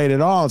can't relate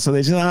at all. So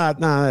they say, I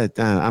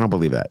don't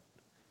believe that.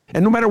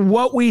 And no matter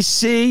what we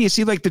see, you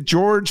see like the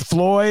George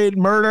Floyd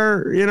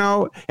murder,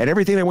 and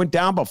everything that went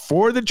down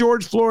before the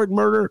George Floyd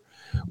murder,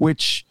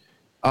 which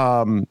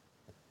I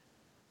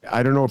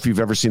don't know if you've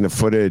ever seen the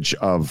footage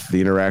of the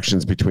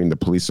interactions between the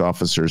police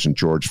officers and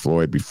George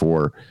Floyd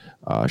before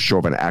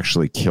Chauvin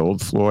actually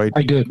killed Floyd.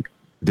 I did.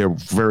 They're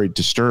very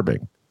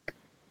disturbing.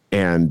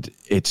 And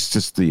it's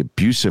just the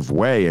abusive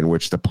way in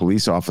which the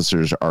police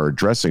officers are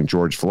addressing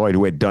George Floyd,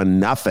 who had done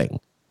nothing.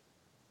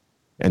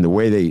 And the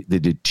way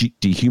the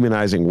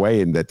dehumanizing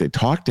way in that they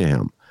talk to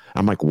him.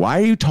 I'm like,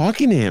 why are you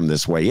talking to him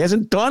this way? He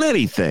hasn't done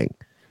anything.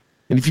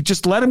 And if you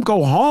just let him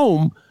go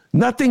home,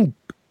 nothing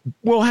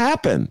will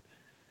happen.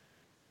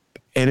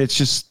 And it's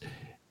just,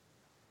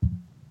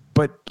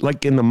 but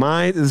like in the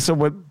mind, so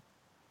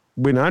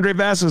when Andre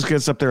Vasquez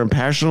gets up there and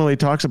passionately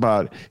talks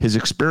about his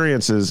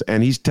experiences,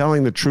 and he's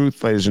telling the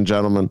truth, ladies and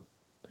gentlemen,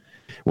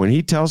 when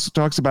he talks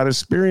about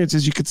his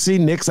experiences, you could see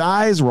Nick's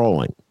eyes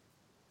rolling.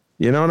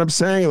 You know what I'm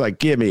saying? Like,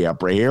 give me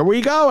up right here.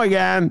 We go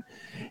again,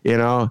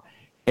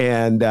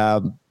 and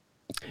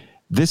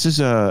this is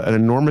an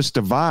enormous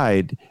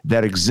divide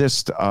that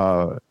exists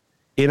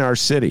in our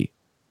city.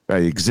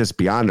 It exists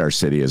beyond our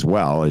city as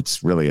well.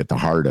 It's really at the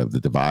heart of the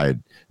divide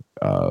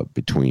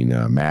between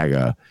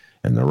MAGA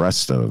and the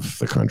rest of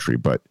the country.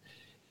 But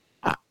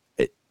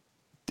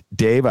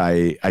Dave,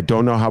 I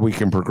don't know how we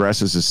can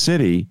progress as a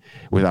city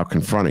without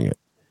confronting it.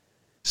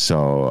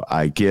 So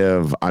I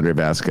give Andre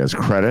Vasquez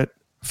credit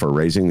for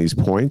raising these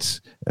points,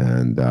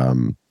 and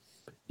how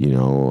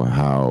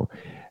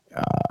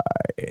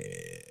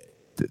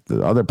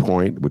the other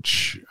point,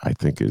 which I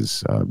think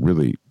is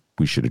really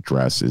we should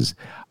address, is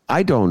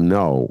I don't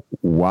know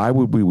why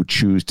would we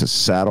choose to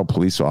saddle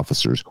police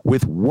officers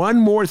with one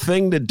more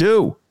thing to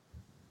do,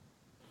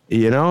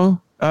 Dave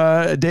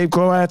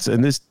Glowacz,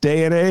 in this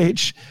day and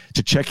age,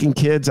 to checking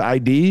kids'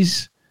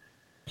 IDs.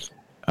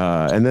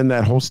 And then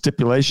that whole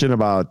stipulation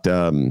about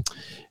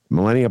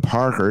Millennia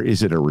Parker,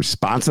 is it a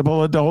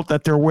responsible adult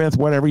that they're with?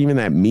 Whatever even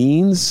that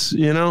means,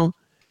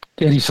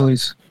 Danny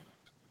Solis.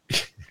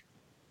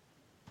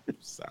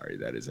 Sorry,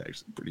 that is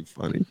actually pretty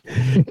funny.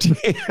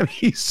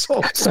 Danny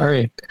Solis.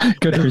 Sorry,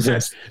 good to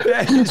resist.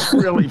 That is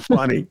really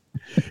funny.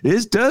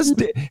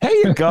 Hey,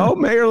 you go,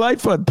 Mayor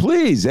Lightfoot,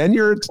 please, and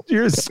your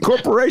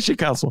corporation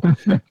council.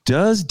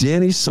 Does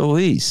Danny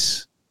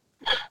Solis,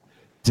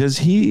 does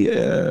he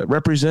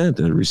represent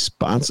a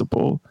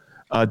responsible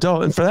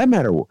adult? And for that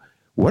matter,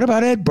 what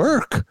about Ed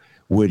Burke?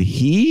 Would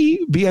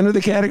he be under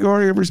the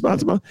category of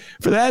responsible?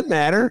 For that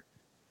matter,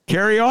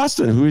 Carrie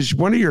Austin, who is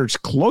one of your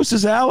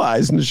closest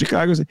allies in the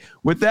Chicago city,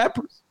 with that.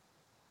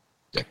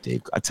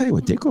 Dave, I tell you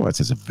what, Dave Glowacz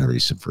has a very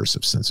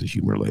subversive sense of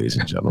humor, ladies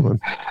and gentlemen.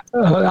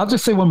 I'll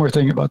just say one more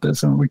thing about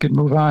this, and we can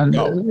move on.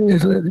 No.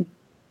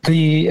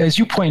 As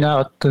you point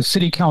out, the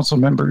city council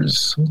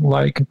members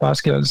like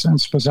Vasquez and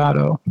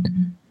Sposato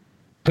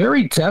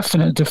very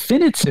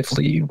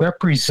definitively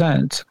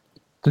represent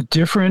the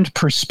different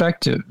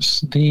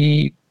perspectives,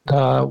 the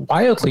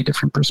wildly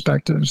different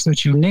perspectives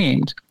that you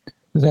named,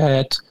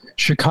 that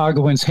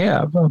Chicagoans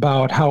have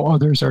about how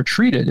others are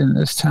treated in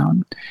this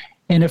town.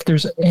 And if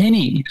there's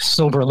any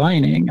silver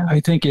lining, I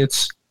think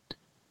it's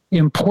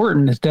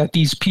important that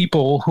these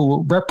people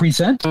who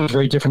represent those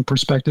very different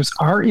perspectives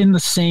are in the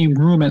same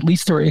room. At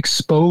least they're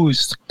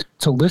exposed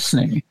to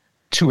listening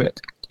to it,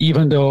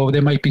 even though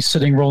they might be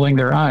sitting rolling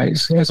their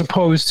eyes, as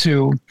opposed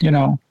to,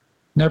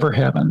 never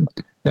having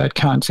that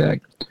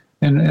contact.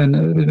 And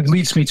it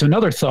leads me to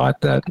another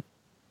thought that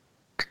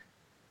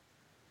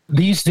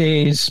these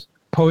days,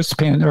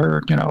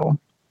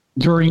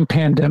 during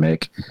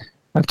pandemic,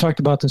 I've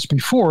talked about this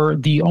before,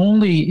 the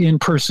only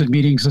in-person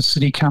meetings the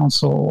city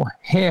council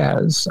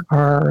has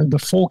are the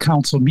full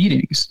council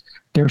meetings.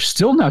 They're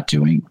still not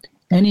doing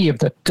any of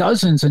the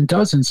dozens and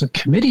dozens of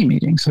committee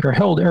meetings that are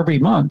held every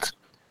month.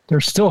 They're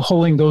still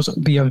holding those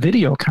via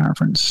video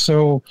conference.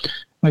 So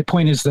my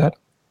point is that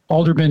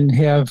aldermen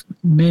have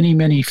many,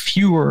 many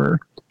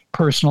fewer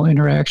personal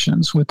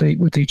interactions with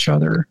each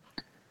other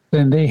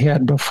than they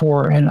had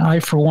before. And I,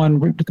 for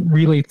one,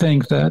 really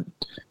think that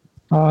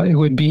it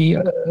would be,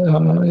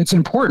 it's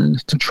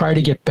important to try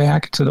to get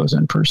back to those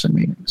in-person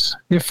meetings.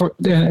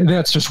 And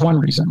that's just one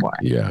reason why.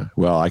 Yeah.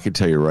 Well, I can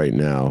tell you right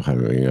now,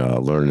 having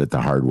learned it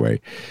the hard way,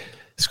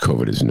 this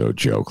COVID is no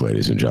joke,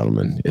 ladies and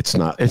gentlemen. It's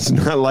not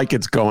like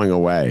it's going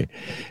away.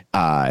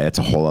 It's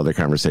a whole other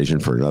conversation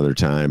for another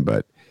time,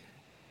 but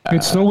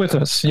it's still with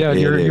us. Yeah,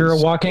 you're a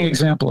walking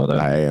example of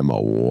that. I am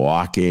a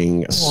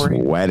walking,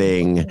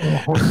 sweating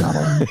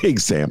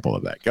example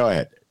of that. Go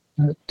ahead.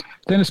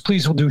 Dennis,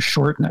 please, we'll do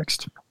short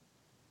next.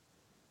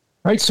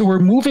 Right, so we're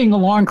moving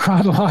along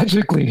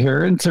chronologically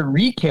here. And to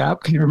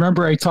recap, you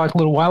remember I talked a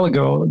little while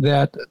ago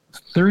that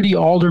 30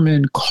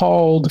 aldermen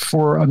called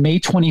for a May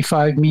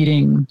 25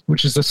 meeting,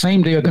 which is the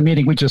same day of the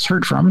meeting we just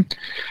heard from,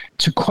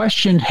 to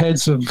question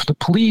heads of the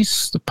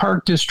police, the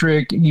park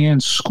district,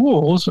 and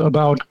schools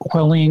about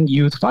quelling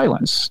youth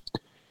violence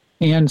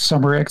and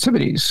summer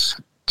activities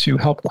to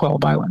help quell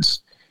violence.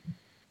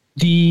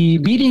 The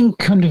meeting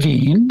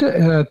convened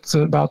at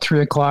about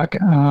 3 o'clock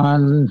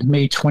on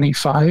May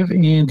 25,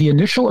 and the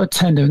initial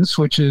attendance,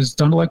 which is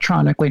done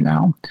electronically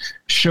now,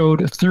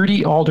 showed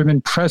 30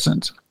 aldermen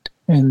present.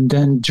 And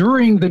then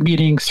during the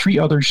meeting, 3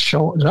 others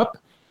showed up,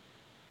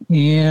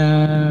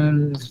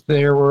 and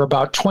there were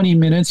about 20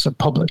 minutes of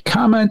public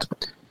comment.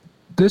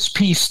 This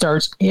piece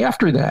starts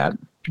after that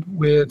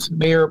with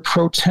Mayor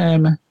Pro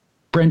Tem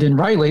Brendan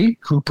Riley,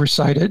 who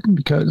presided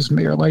because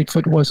Mayor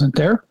Lightfoot wasn't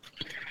there.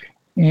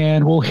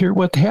 And we'll hear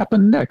what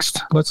happened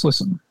next. Let's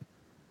listen.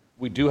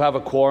 We do have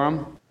a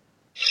quorum.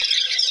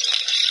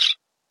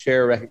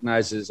 Chair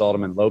recognizes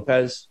Alderman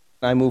Lopez.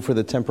 I move for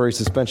the temporary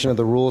suspension of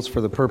the rules for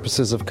the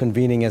purposes of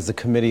convening as the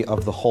committee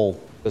of the whole.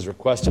 Has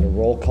requested a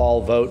roll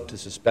call vote to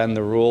suspend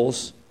the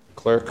rules.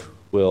 Clerk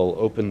will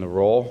open the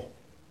roll.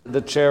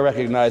 The chair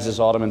recognizes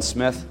Alderman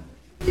Smith.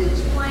 Please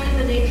explain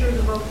the nature of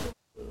the vote.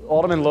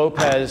 Alderman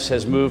Lopez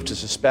has moved to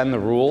suspend the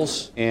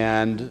rules,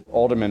 and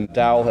Alderman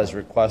Dowell has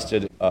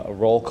requested a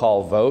roll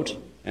call vote.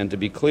 And to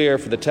be clear,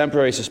 for the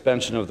temporary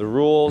suspension of the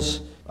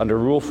rules, under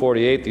Rule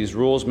 48, these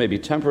rules may be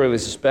temporarily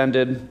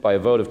suspended by a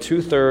vote of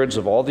 2/3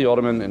 of all the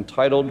aldermen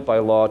entitled by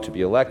law to be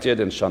elected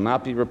and shall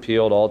not be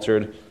repealed,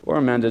 altered, or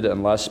amended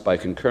unless by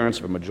concurrence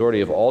of a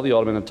majority of all the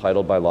aldermen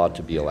entitled by law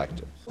to be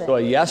elected. So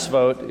a yes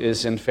vote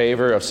is in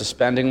favor of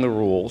suspending the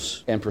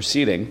rules and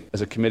proceeding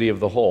as a committee of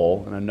the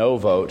whole, and a no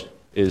vote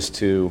is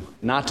to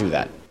not do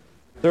that.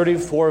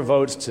 34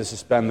 votes to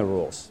suspend the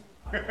rules.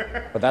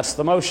 But that's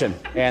the motion,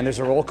 and there's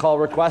a roll call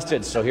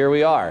requested, so here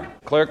we are.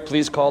 Clerk,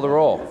 please call the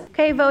roll.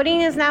 Okay,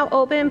 voting is now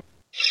open.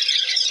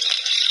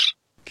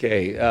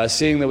 Okay,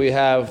 seeing that we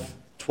have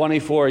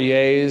 24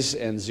 yeas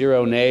and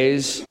 0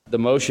 nays, the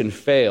motion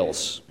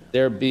fails.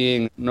 There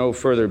being no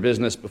further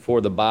business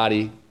before the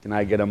body, can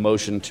I get a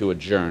motion to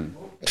adjourn?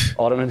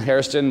 Alderman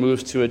Hairston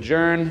moves to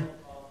adjourn.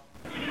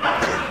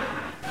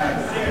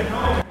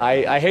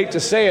 I hate to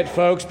say it,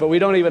 folks, but we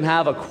don't even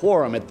have a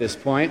quorum at this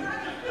point.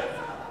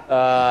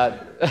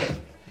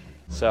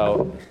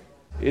 So,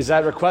 is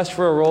that request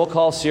for a roll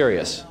call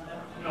serious?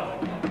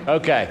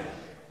 Okay.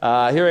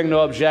 Hearing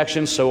no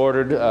objection, so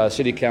ordered.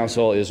 City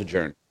Council is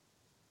adjourned.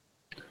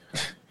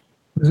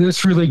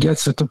 This really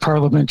gets at the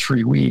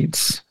parliamentary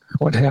weeds,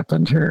 what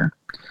happened here.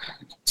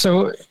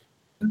 So,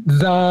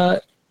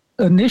 the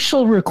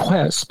initial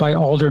request by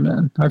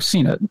aldermen, I've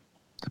seen it,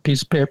 a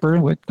piece of paper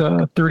with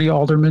 30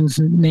 aldermen's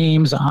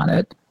names on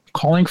it,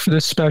 calling for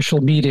this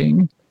special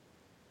meeting,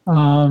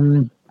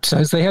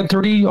 says they had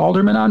 30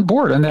 aldermen on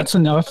board, and that's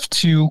enough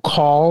to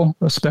call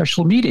a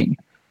special meeting.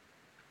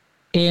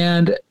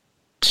 And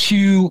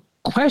to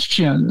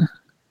question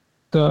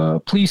the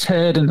police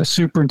head and the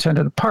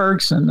superintendent of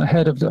parks and the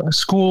head of the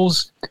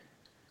schools,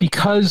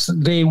 because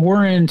they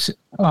weren't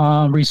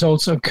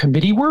results of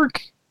committee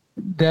work,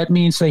 that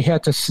means they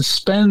had to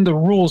suspend the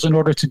rules in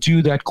order to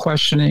do that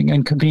questioning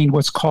and convene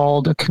what's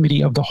called a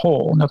committee of the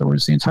whole. In other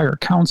words, the entire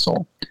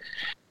council.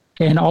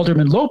 And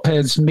Alderman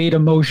Lopez made a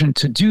motion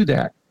to do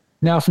that.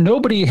 Now, if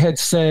nobody had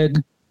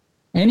said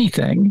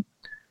anything,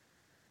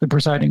 the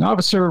presiding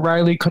officer,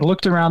 Riley, could have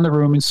looked around the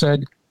room and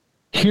said,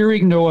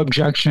 hearing no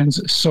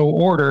objections, so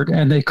ordered,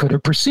 and they could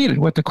have proceeded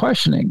with the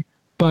questioning.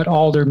 But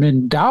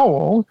Alderman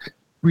Dowell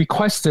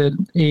requested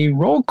a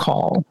roll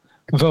call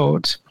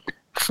vote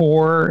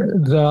for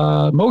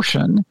the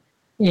motion.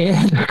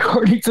 And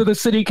according to the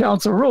city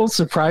council rules,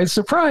 surprise,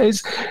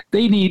 surprise,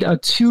 they need a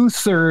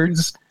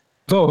 2/3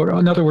 vote.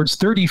 In other words,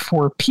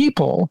 34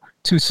 people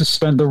to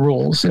suspend the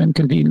rules and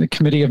convene the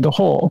committee of the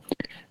whole.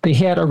 They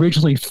had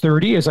originally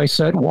 30, as I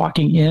said,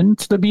 walking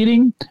into the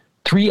meeting.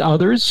 3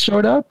 others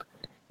showed up.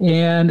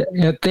 And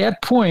at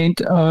that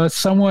point,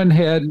 someone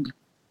had,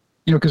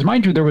 because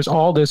mind you, there was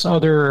all this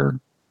other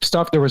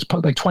stuff. There was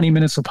like 20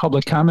 minutes of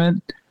public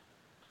comment.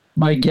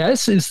 My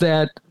guess is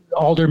that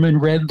aldermen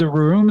read the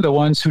room, the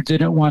ones who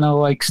didn't want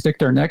to stick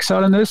their necks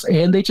out on this,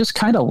 and they just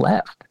kind of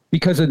left.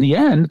 Because in the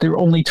end, there were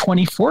only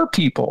 24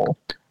 people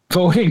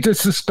voting to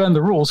suspend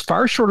the rules,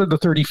 far short of the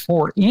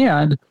 34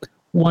 and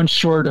one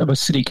short of a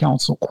city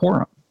council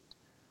quorum.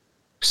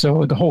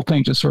 So the whole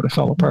thing just sort of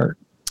fell apart.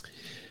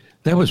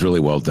 That was really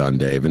well done,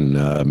 Dave. And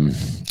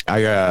I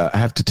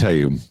have to tell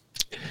you,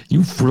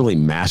 you've really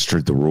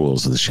mastered the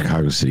rules of the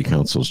Chicago City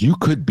Councils. You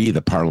could be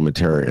the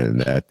parliamentarian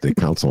that the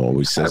council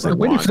always says they want.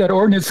 Waiting for that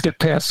ordinance to get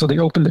passed so they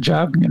open the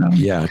job,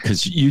 Yeah,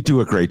 because you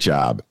do a great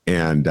job.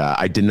 And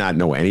I did not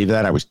know any of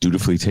that. I was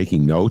dutifully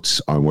taking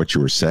notes on what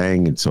you were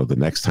saying. And so the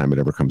next time it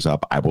ever comes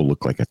up, I will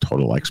look like a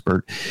total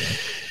expert.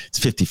 It's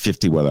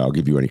 50-50 whether I'll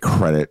give you any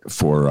credit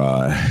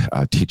for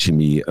teaching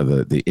me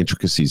the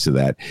intricacies of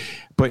that.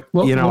 But,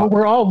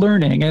 we're all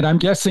learning, and I'm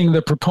guessing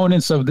the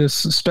proponents of this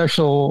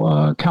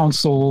special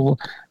council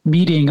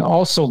meeting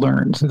also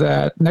learned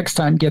that next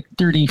time get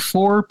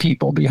 34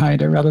 people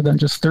behind it rather than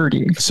just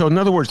 30. So in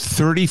other words,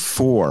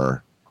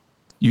 34,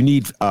 you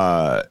need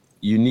the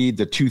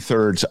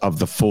 2/3 of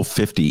the full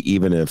 50,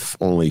 even if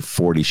only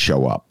 40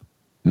 show up.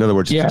 In other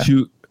words,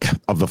 2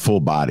 of the full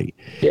body,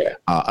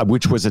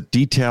 which was a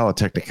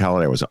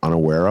technicality I was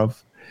unaware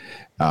of.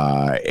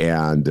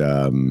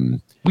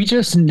 We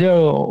just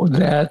know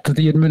that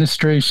the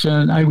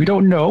administration, we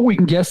don't know, we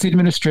can guess the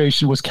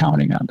administration was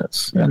counting on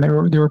this. And there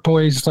were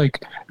poised,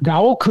 like,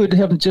 Dowell could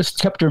have just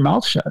kept her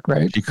mouth shut,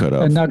 right? She could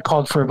have. And not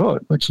called for a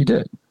vote, but she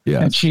did.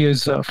 Yeah. And she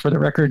is, for the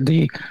record,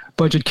 the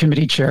Budget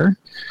Committee chair,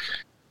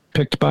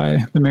 picked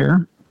by the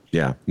mayor.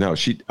 Yeah, no,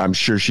 I'm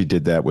sure she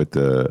did that with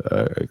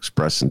the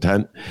express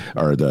intent,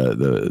 or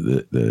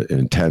the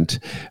intent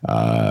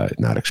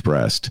not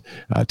expressed,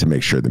 to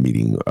make sure the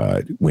meeting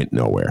went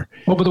nowhere.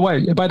 Well,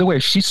 by the way,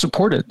 she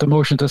supported the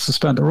motion to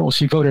suspend the rules.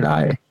 She voted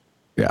aye.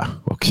 Yeah.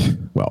 Okay.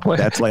 Well,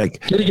 that's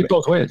like getting it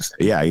both ways.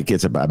 Yeah, it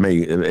gets about.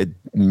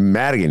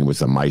 Madigan was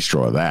the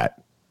maestro of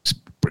that.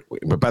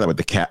 But by the way,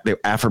 the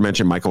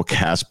aforementioned Michael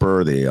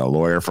Casper, the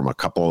lawyer from a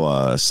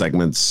couple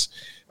segments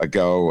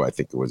ago, I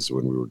think it was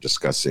when we were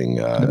discussing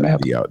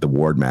the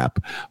ward map,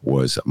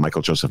 was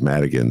Michael Joseph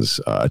Madigan's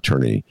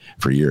attorney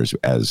for years,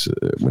 as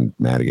when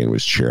Madigan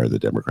was chair of the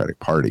Democratic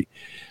Party.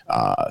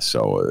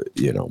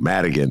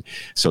 Madigan.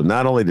 So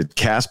not only did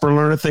Casper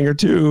learn a thing or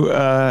two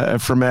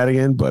from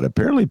Madigan, but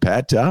apparently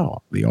Pat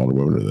Dowell, the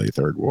alderwoman of the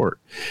 3rd Ward.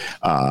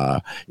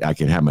 I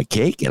can have my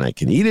cake and I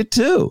can eat it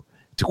too,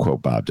 to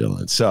quote Bob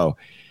Dylan. So,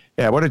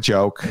 yeah, what a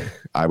joke.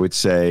 I would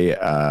say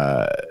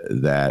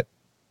that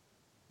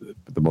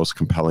the most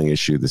compelling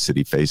issue the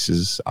city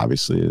faces,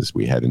 obviously, as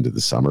we head into the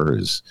summer,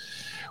 is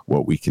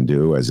what we can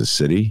do as a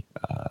city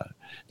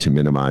to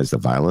minimize the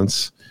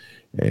violence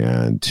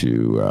and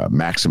to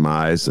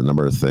maximize the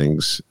number of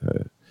things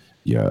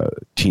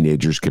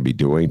teenagers can be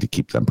doing to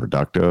keep them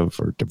productive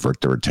or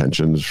divert their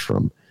attentions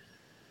from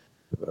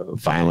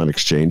violent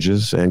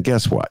exchanges. And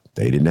guess what?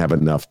 They didn't have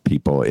enough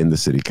people in the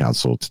city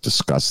council to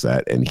discuss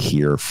that and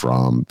hear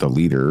from the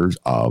leaders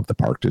of the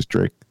Park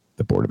District,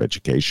 the Board of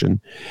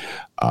Education,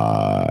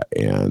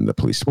 and the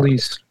police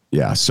department.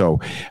 Yeah. So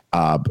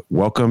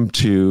welcome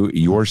to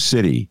your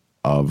city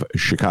of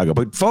Chicago.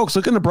 But folks,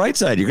 look on the bright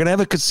side. You're going to have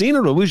a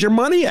casino to lose your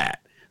money at.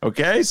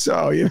 Okay.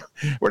 So,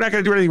 we're not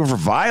going to do anything for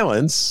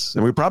violence,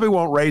 and we probably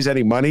won't raise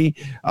any money,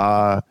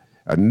 not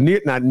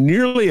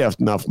nearly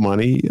enough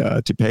money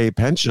to pay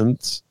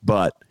pensions,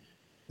 but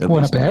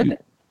want to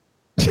bet?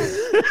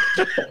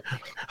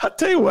 I'll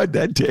tell you what,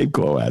 that Dave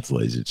Glowacz,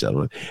 ladies and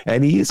gentlemen,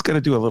 and he is going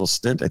to do a little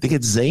stint. I think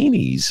it's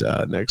Zanies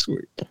next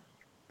week.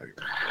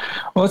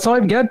 Well, that's all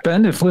I've got,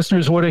 Ben. If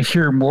listeners want to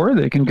hear more,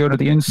 they can go to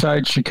the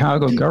Inside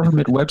Chicago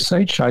Government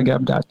website,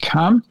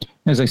 chigov.com.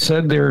 As I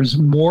said, there's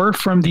more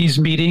from these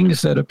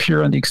meetings that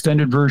appear on the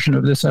extended version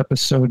of this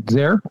episode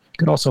there. You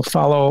can also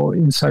follow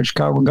Inside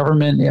Chicago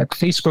Government at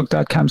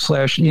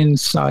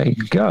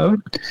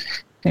facebook.com/InsideGov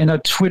and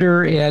on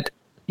Twitter at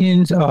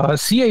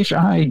CHIGOVT.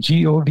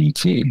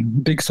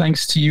 Big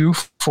thanks to you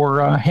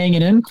for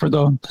hanging in for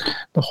the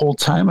whole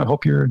time. I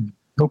hope you're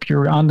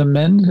on the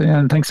mend,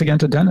 and thanks again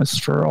to Dennis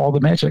for all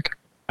the magic.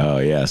 Oh,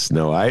 yes.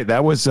 No,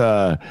 that was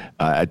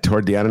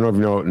toward the, I don't know if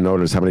you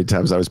noticed how many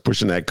times I was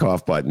pushing that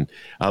cough button.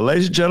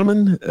 Ladies and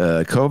gentlemen,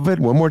 COVID,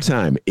 one more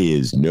time,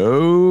 is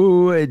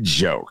no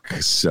joke.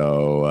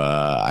 So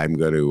I'm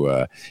going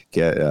to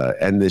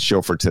end this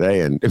show for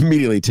today and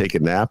immediately take a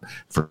nap.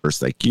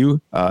 First, thank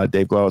you,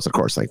 Dave Glowacz. Of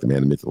course, thank the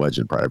man, the myth, the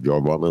legend, pride of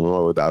George Walton,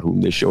 Illinois, without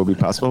whom this show would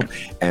be possible.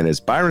 And as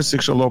Byron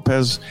Sixto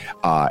Lopez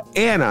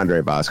and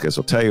Andre Vasquez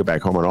will tell you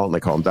back home on Alton, they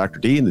call him Dr.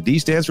 D, and the D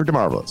stands for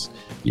DeMarvelous.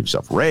 Give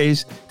yourself a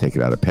raise, take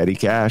it out of petty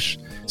cash.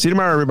 See you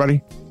tomorrow,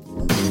 everybody.